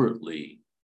deliberately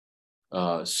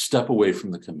step away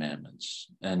from the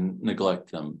commandments and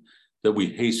neglect them that we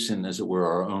hasten, as it were,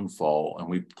 our own fall, and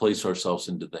we place ourselves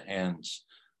into the hands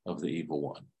of the evil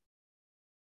one.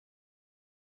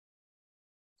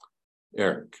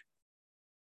 Eric.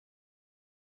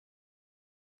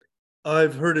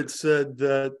 I've heard it said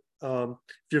that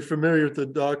if you're familiar with the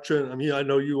doctrine, I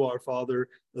know you are, Father,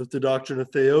 of the doctrine of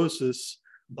theosis,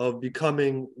 of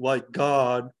becoming like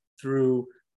God through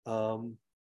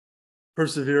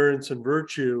perseverance and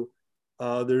virtue,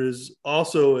 there is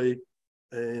also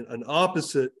an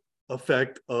opposite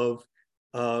effect of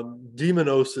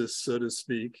demonosis, so to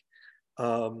speak,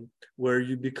 where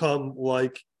you become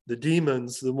like the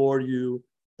demons the more you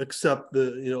accept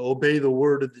obey the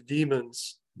word of the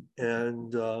demons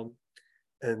and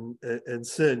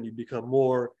sin. You become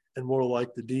more and more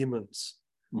like the demons.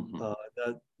 Mm-hmm.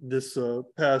 That this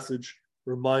passage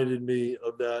reminded me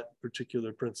of that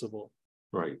particular principle.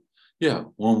 Right. Yeah.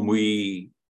 When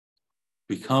we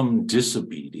become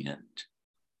disobedient,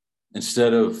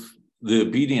 instead of the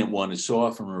obedient one is so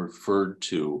often referred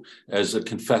to as a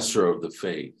confessor of the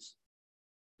faith,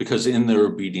 because in their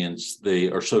obedience, they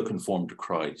are so conformed to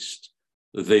Christ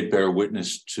that they bear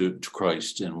witness to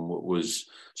Christ and what was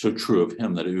so true of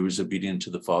him, that he was obedient to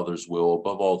the Father's will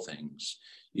above all things,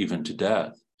 even to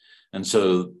death. And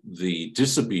so the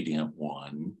disobedient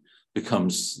one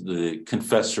becomes the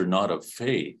confessor not of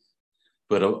faith,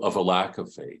 but of a lack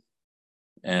of faith.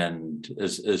 And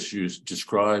as you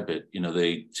describe it,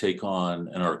 they take on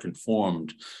and are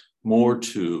conformed more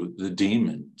to the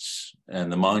demons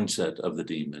and the mindset of the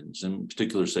demons, in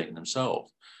particular Satan himself.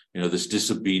 This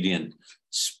disobedient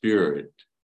spirit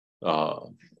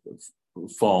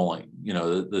falling.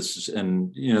 This is,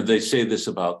 and they say this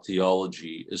about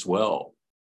theology as well.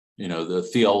 The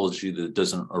theology that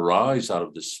doesn't arise out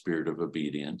of the spirit of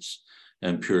obedience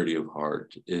and purity of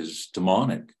heart is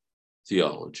demonic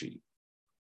theology.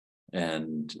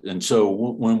 And so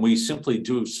when we simply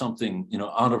do something,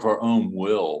 out of our own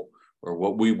will, or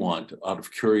what we want out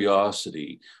of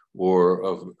curiosity, or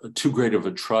of too great of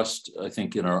a trust, I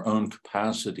think, in our own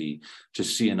capacity to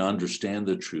see and understand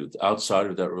the truth outside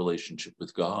of that relationship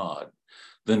with God,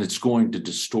 then it's going to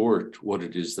distort what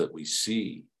it is that we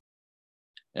see.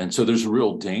 And so there's a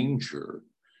real danger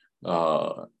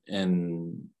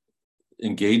in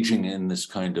engaging in this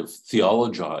kind of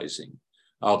theologizing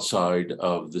outside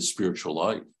of the spiritual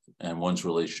life and one's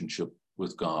relationship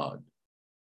with God.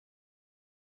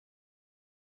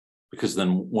 Because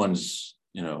then one's,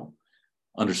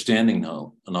 understanding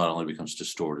not only becomes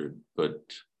distorted, but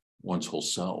one's whole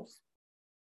self.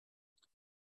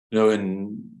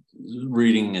 In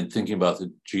reading and thinking about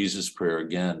the Jesus prayer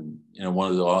again, one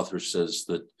of the authors says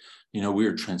that, we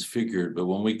are transfigured, but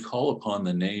when we call upon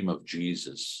the name of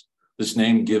Jesus, this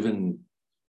name given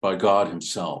by God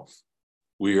himself,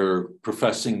 we are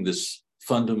professing this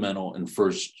fundamental and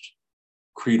first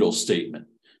creedal statement,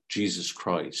 Jesus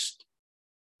Christ.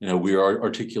 We are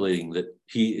articulating that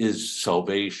he is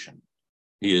salvation.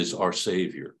 He is our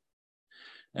Savior.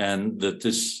 And that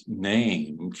this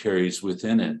name carries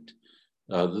within it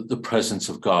the presence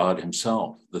of God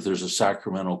himself, that there's a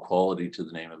sacramental quality to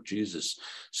the name of Jesus.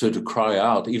 So to cry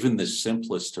out, even the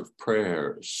simplest of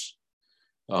prayers,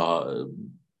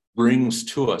 brings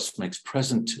to us, makes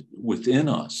present within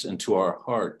us and to our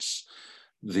hearts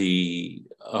the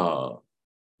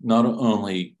not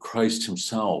only Christ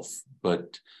himself,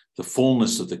 but the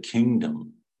fullness of the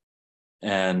kingdom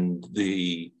and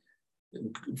the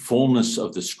fullness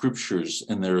of the scriptures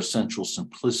and their essential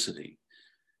simplicity,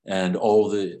 and all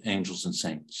the angels and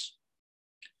saints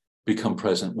become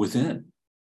present within.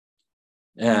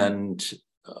 And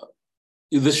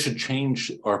this should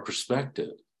change our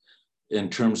perspective in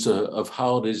terms of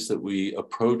how it is that we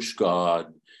approach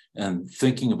God and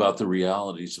thinking about the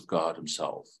realities of God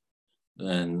himself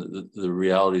and the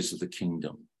realities of the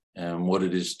kingdom and what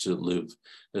it is to live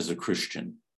as a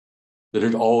Christian, that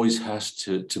it always has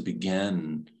to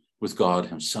begin with God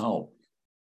himself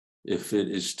if it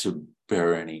is to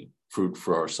bear any fruit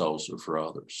for ourselves or for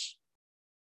others.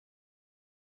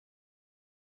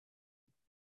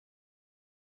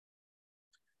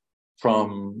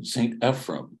 From St.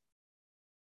 Ephrem,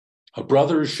 a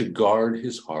brother should guard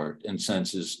his heart and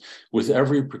senses with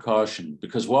every precaution,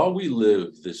 because while we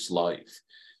live this life,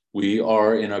 we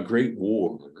are in a great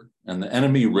war, and the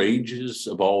enemy rages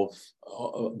above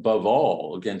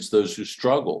all against those who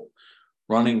struggle,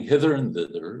 running hither and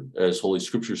thither, as Holy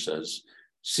Scripture says,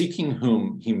 seeking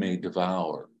whom he may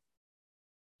devour.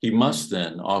 He must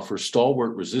then offer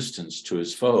stalwart resistance to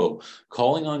his foe,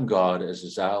 calling on God as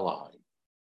his ally.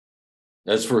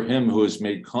 As for him who has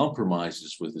made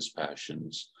compromises with his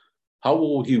passions, how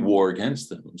will he war against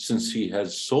them, since he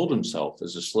has sold himself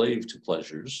as a slave to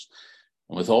pleasures,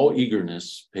 and with all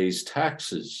eagerness pays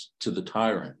taxes to the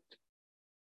tyrant?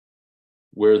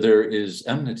 Where there is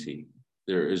enmity,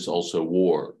 there is also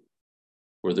war.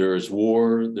 Where there is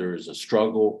war, there is a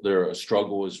struggle, a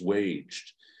struggle is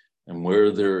waged. And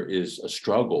where there is a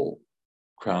struggle,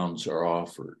 crowns are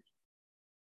offered.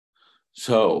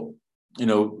 So,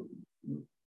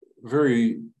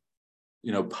 very,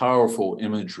 powerful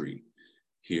imagery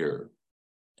here.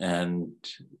 And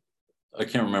I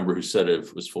can't remember who said it, if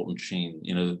it was Fulton Sheen,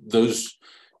 those,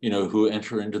 who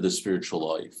enter into the spiritual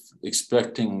life,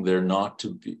 expecting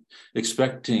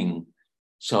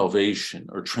salvation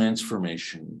or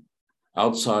transformation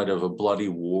outside of a bloody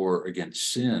war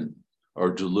against sin,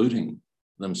 are deluding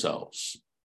themselves.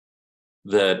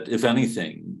 That if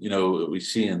anything, what we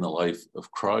see in the life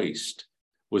of Christ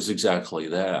was exactly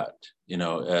that,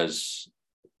 as,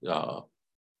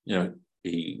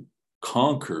 he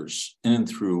conquers in and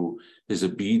through his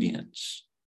obedience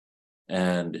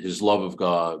and his love of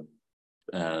God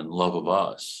and love of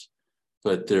us.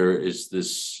 But there is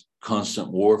this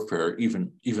constant warfare,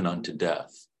 even unto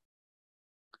death.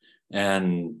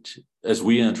 And as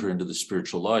we enter into the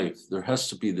spiritual life, there has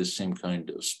to be this same kind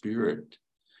of spirit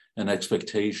and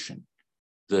expectation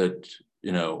that,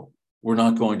 we're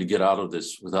not going to get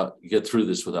through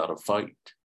this without a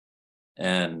fight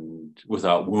and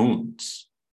without wounds.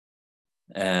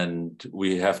 And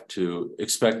we have to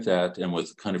expect that, and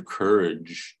with kind of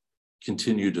courage,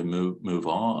 continue to move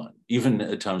on, even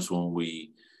at times when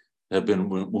we have been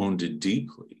wounded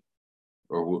deeply,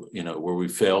 or where we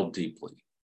failed deeply,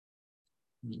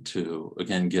 to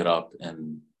again get up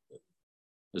and,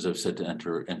 as I've said, to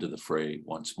enter into the fray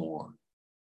once more.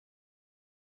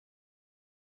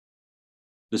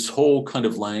 This whole kind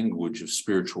of language of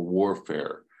spiritual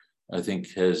warfare, I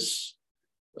think, has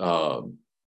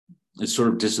it's sort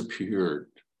of disappeared,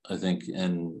 I think,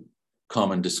 in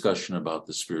common discussion about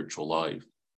the spiritual life.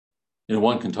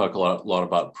 One can talk a lot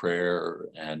about prayer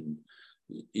and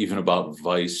even about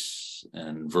vice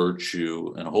and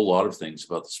virtue and a whole lot of things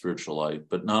about the spiritual life,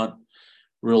 but not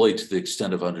really to the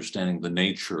extent of understanding the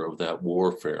nature of that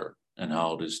warfare and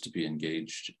how it is to be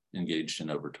engaged in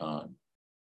over time.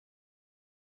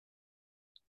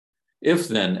 If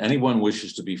then anyone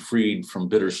wishes to be freed from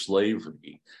bitter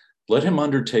slavery, let him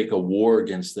undertake a war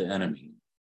against the enemy.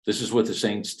 This is what the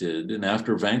saints did, and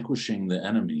after vanquishing the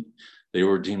enemy, they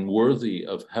were deemed worthy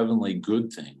of heavenly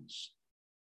good things.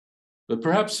 But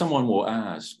perhaps someone will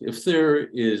ask, if there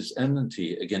is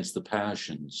enmity against the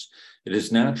passions, it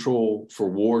is natural for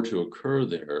war to occur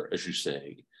there, as you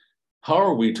say. How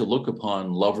are we to look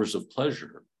upon lovers of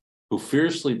pleasure, who,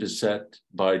 fiercely beset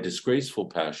by disgraceful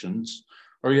passions,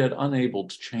 are yet unable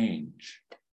to change?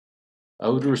 I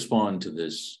would respond to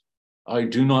this: I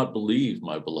do not believe,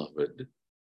 my beloved,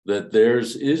 that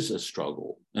theirs is a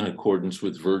struggle in accordance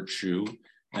with virtue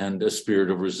and a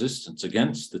spirit of resistance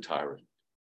against the tyrant.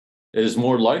 It is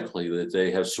more likely that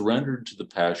they have surrendered to the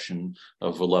passion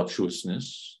of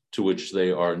voluptuousness to which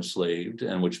they are enslaved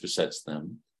and which besets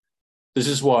them. This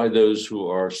is why those who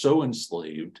are so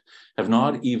enslaved have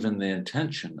not even the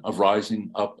intention of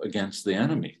rising up against the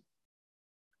enemy.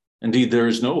 Indeed, there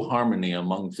is no harmony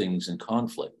among things in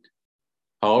conflict.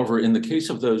 However, in the case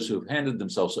of those who have handed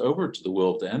themselves over to the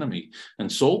will of the enemy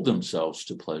and sold themselves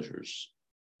to pleasures,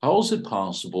 how is it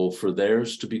possible for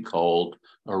theirs to be called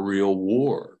a real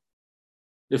war?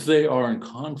 If they are in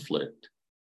conflict,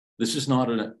 this is not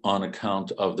on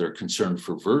account of their concern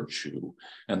for virtue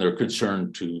and their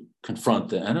concern to confront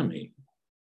the enemy,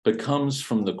 but comes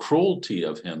from the cruelty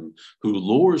of him who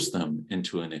lures them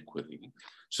into iniquity,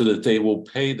 so that they will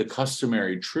pay the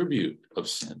customary tribute of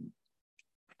sin,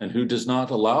 and who does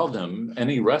not allow them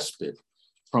any respite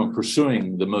from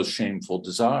pursuing the most shameful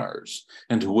desires,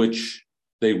 and to which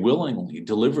they willingly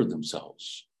deliver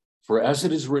themselves. For as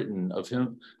it is written of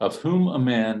him, of whom a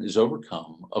man is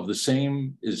overcome, of the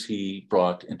same is he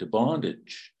brought into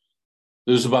bondage.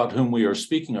 Those about whom we are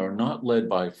speaking are not led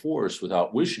by force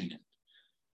without wishing it,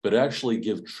 but actually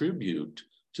give tribute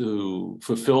to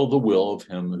fulfill the will of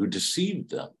him who deceived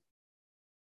them.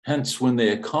 Hence, when they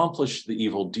accomplish the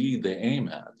evil deed they aim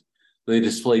at, they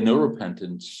display no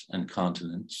repentance and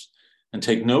continence, and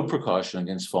take no precaution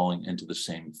against falling into the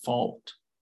same fault.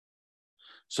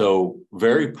 So,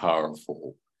 very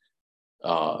powerful.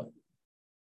 Boy,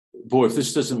 if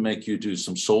this doesn't make you do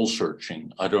some soul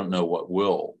searching, I don't know what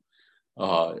will.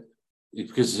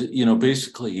 Because,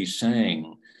 basically he's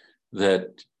saying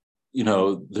that,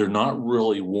 they're not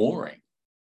really warring.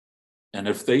 And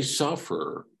if they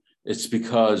suffer, it's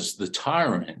because the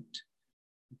tyrant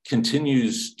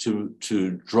continues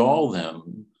to draw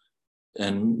them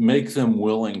and make them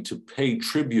willing to pay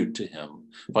tribute to him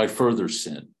by further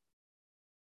sin.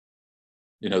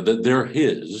 That they're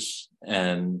his,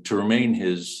 and to remain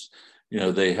his,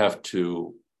 they have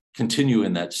to continue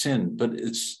in that sin. But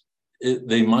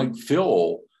they might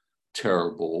feel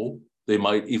terrible. They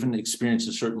might even experience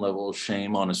a certain level of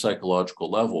shame on a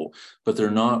psychological level, but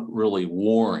they're not really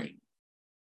warring.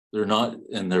 They're not,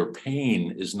 and their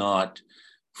pain is not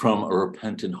from a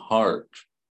repentant heart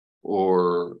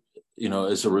or,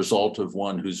 as a result of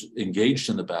one who's engaged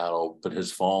in the battle but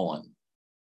has fallen.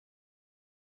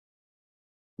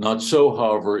 Not so,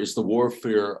 however, is the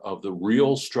warfare of the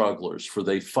real strugglers, for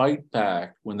they fight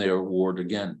back when they are warred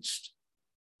against.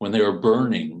 When they are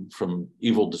burning from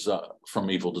evil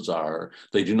desire,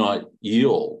 they do not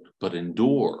yield, but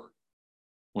endure.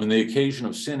 When the occasion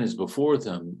of sin is before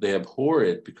them, they abhor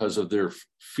it because of their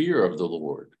fear of the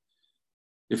Lord.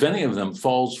 If any of them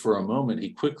falls for a moment,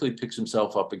 he quickly picks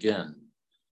himself up again.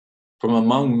 From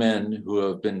among men who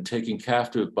have been taken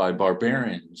captive by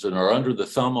barbarians and are under the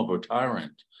thumb of a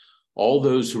tyrant, all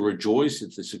those who rejoice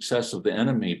at the success of the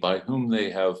enemy by whom they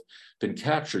have been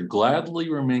captured gladly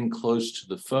remain close to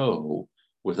the foe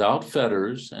without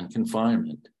fetters and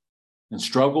confinement, and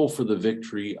struggle for the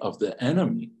victory of the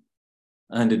enemy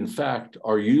and in fact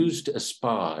are used as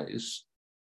spies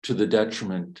to the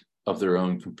detriment of their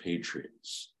own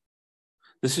compatriots.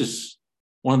 This is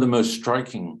one of the most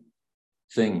striking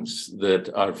things that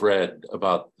I've read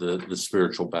about the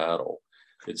spiritual battle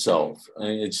itself.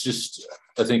 It's just,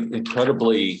 I think,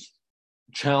 incredibly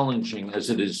challenging as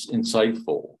it is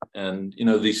insightful. And,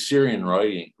 these Syrian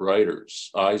writers,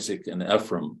 Isaac and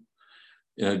Ephraim,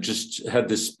 just had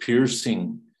this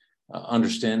piercing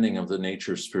understanding of the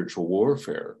nature of spiritual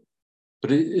warfare.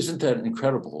 But isn't that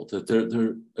incredible that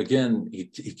they're again, he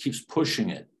keeps pushing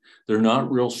it. They're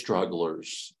not real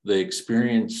strugglers. They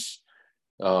experience,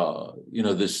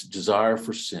 this desire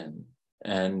for sin,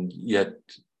 and yet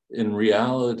in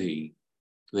reality,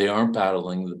 they aren't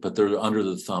battling, but they're under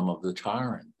the thumb of the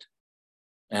tyrant.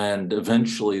 And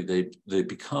eventually they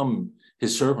become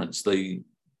his servants. They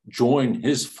join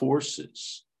his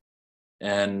forces.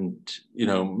 And,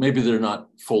 maybe they're not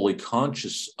fully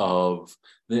conscious of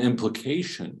the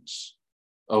implications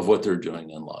of what they're doing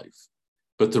in life.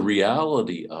 But the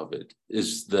reality of it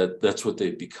is that that's what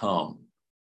they've become.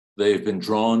 They've been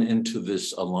drawn into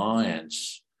this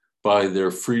alliance by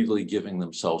their freely giving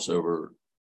themselves over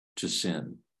to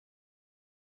sin.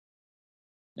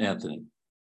 Anthony.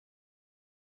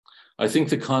 I think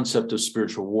the concept of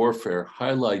spiritual warfare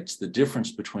highlights the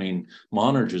difference between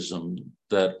monergism,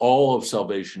 that all of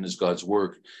salvation is God's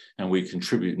work and we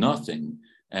contribute nothing,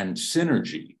 and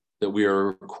synergy, that we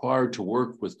are required to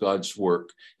work with God's work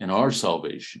in our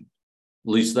salvation.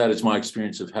 At least that is my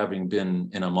experience of having been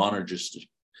in a monergist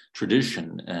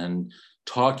tradition and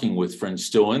talking with friends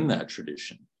still in that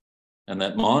tradition. And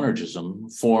that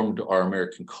monergism formed our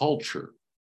American culture.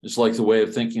 It's like the way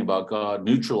of thinking about God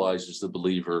neutralizes the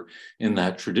believer in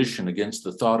that tradition against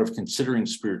the thought of considering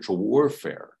spiritual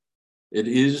warfare. It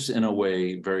is, in a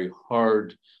way, very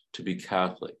hard to be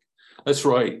Catholic. That's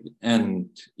right. And,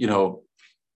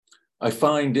 I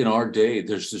find in our day,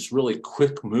 there's this really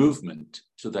quick movement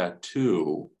to that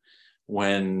too,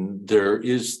 when there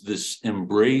is this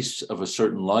embrace of a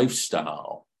certain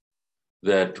lifestyle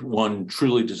that one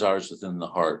truly desires within the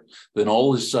heart, then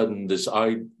all of a sudden this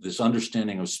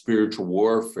understanding of spiritual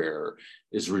warfare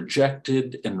is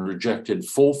rejected, and rejected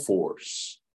full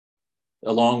force,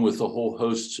 along with a whole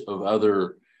host of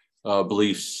other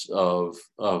beliefs of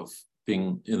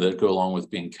being that go along with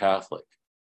being Catholic.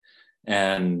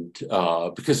 And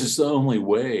because it's the only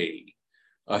way,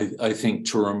 I think,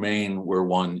 to remain where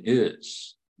one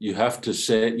is. You have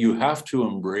to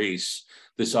embrace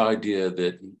this idea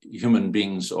that human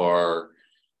beings are,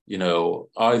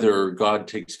 either God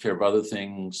takes care of other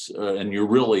things, and you're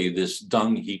really this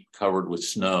dung heap covered with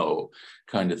snow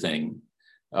kind of thing.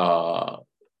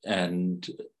 And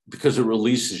because it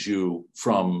releases you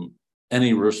from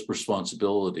any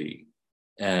responsibility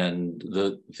and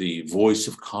the voice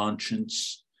of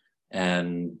conscience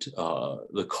and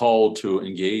the call to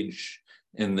engage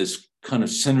in this kind of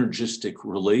synergistic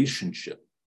relationship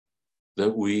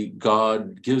that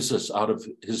God gives us out of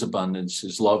his abundance,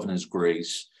 his love and his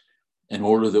grace, in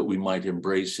order that we might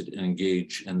embrace it and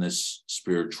engage in this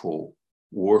spiritual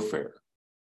warfare.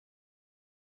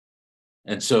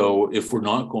 And so if we're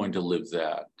not going to live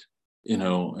that,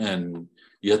 and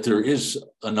yet there is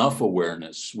enough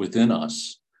awareness within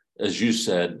us, as you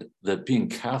said, that being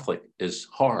Catholic is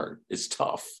hard, it's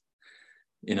tough,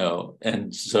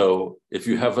 and so if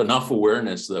you have enough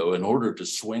awareness, though, in order to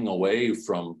swing away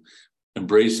from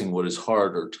embracing what is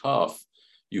hard or tough,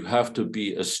 you have to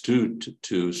be astute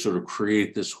to sort of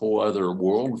create this whole other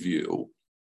worldview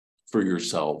for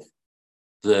yourself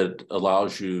that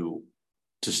allows you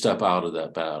to step out of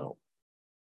that battle.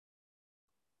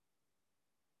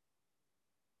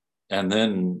 And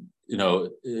then,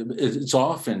 it's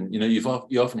often,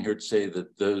 you often hear it say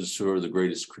that those who are the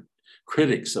greatest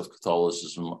critics of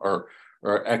Catholicism are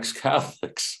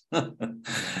ex-Catholics.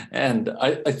 And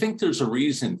I think there's a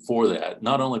reason for that,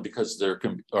 not only because there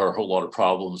are a whole lot of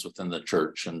problems within the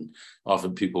church and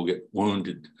often people get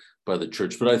wounded by the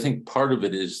church, but I think part of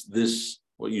it is this,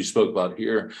 what you spoke about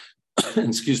here,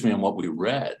 excuse me, and what we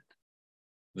read,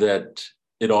 that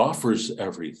it offers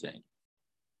everything.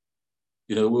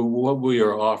 What we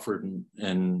are offered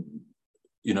in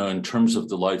terms of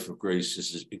the life of grace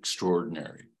is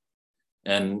extraordinary.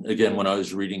 And again, when I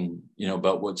was reading,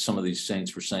 about what some of these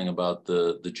saints were saying about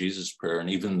the Jesus prayer and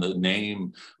even the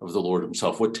name of the Lord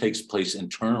himself, what takes place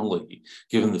internally,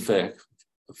 given the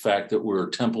fact that we're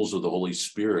temples of the Holy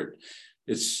Spirit,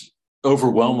 it's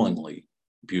overwhelmingly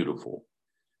beautiful.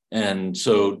 And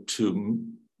so to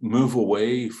move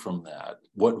away from that,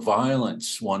 what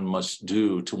violence one must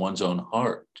do to one's own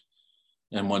heart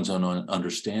and one's own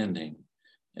understanding,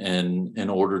 and in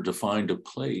order to find a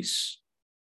place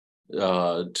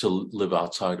to live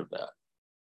outside of that.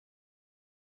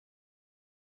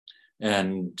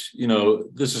 And, you know,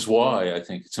 this is why I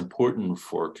think it's important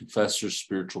for confessors,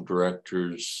 spiritual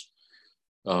directors,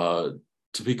 to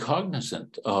be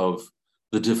cognizant of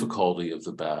the difficulty of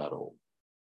the battle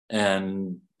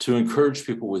and to encourage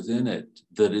people within it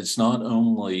that it's not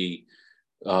only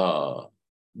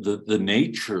the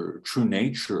nature, true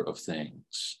nature of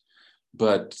things,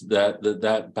 but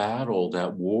that battle,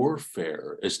 that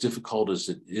warfare, as difficult as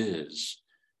it is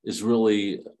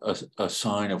really a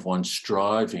sign of one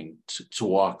striving to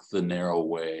walk the narrow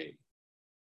way.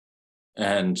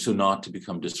 And so not to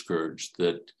become discouraged,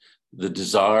 that the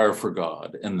desire for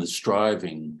God and the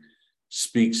striving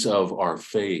speaks of our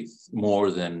faith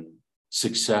more than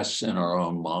success in our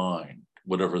own mind,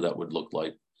 whatever that would look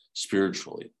like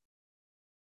spiritually.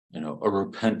 You know, a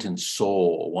repentant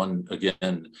soul, one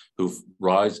again who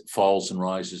falls and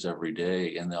rises every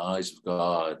day in the eyes of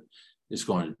God, is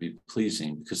going to be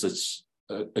pleasing because it's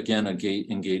again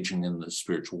engaging in the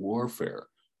spiritual warfare.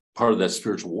 Part of that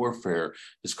spiritual warfare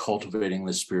is cultivating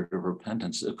the spirit of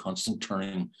repentance, a constant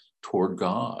turning toward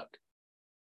God.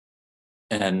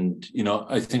 And, you know,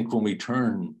 I think when we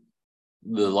turn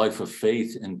the life of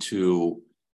faith into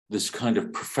this kind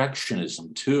of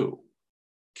perfectionism too,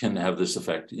 can have this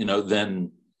effect, you know,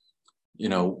 then, you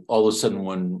know, all of a sudden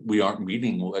when we aren't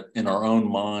meeting what in our own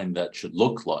mind that should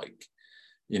look like,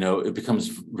 you know, it becomes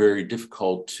very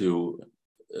difficult to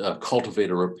cultivate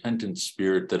a repentant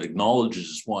spirit that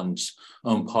acknowledges one's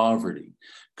own poverty,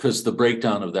 because the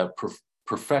breakdown of that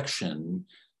perfection,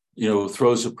 you know,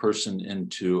 throws a person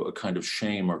into a kind of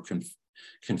shame or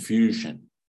confusion.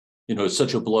 You know, it's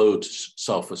such a blow to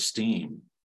self-esteem.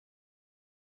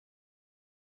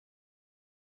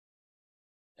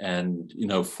 And, you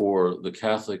know, for the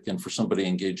Catholic and for somebody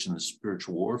engaged in the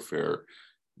spiritual warfare,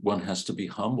 one has to be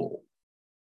humble,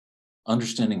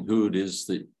 understanding who it is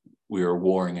that we are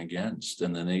warring against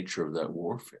and the nature of that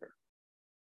warfare.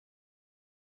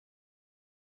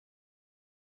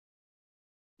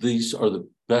 These are the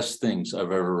best things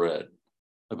I've ever read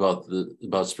about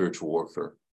spiritual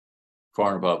warfare, far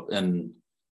and above. And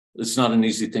it's not an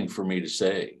easy thing for me to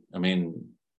say. I mean,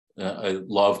 I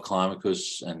love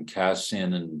Climacus and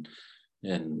Cassian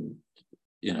and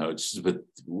you know, but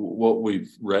what we've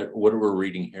read, what we're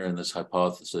reading here in this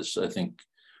hypothesis, I think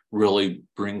really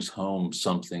brings home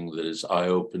something that is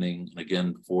eye-opening and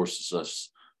again forces us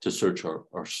to search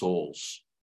our souls,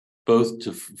 both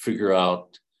to figure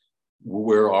out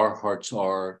where our hearts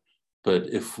are, but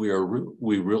if we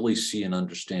really see and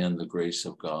understand the grace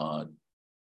of God,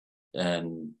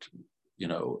 and you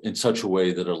know, in such a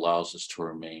way that allows us to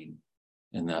remain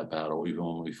in that battle even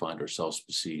when we find ourselves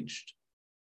besieged.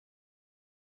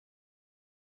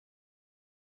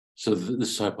 So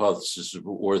this hypothesis is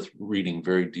worth reading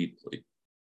very deeply.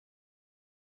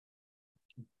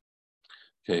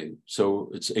 Okay,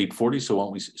 so it's 8:40, so why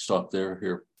don't we stop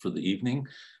here for the evening,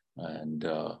 and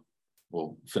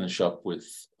we'll finish up with,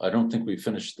 I don't think we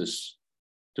finished this.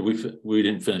 Did we? We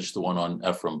didn't finish the one on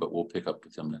Ephraim, but we'll pick up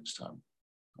with him next time.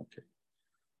 Okay.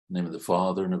 In the name of the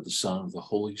Father, and of the Son, and of the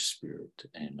Holy Spirit.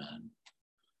 Amen.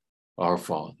 Our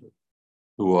Father,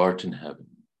 who art in heaven,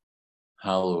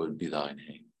 hallowed be thy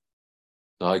name.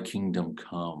 Thy kingdom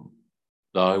come,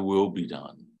 thy will be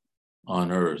done,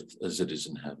 on earth as it is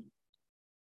in heaven.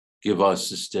 Give us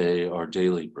this day our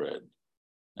daily bread,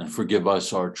 and forgive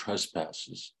us our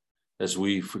trespasses, as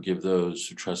we forgive those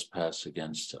who trespass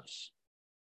against us.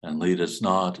 And lead us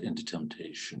not into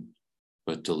temptation,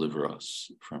 but deliver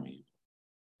us from evil.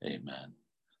 Amen.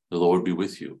 The Lord be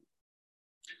with you.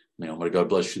 May Almighty God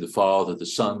bless you, the Father, the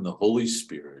Son, the Holy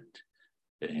Spirit.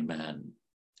 Amen.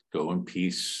 Go in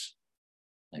peace.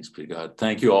 Thanks be to God.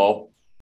 Thank you all.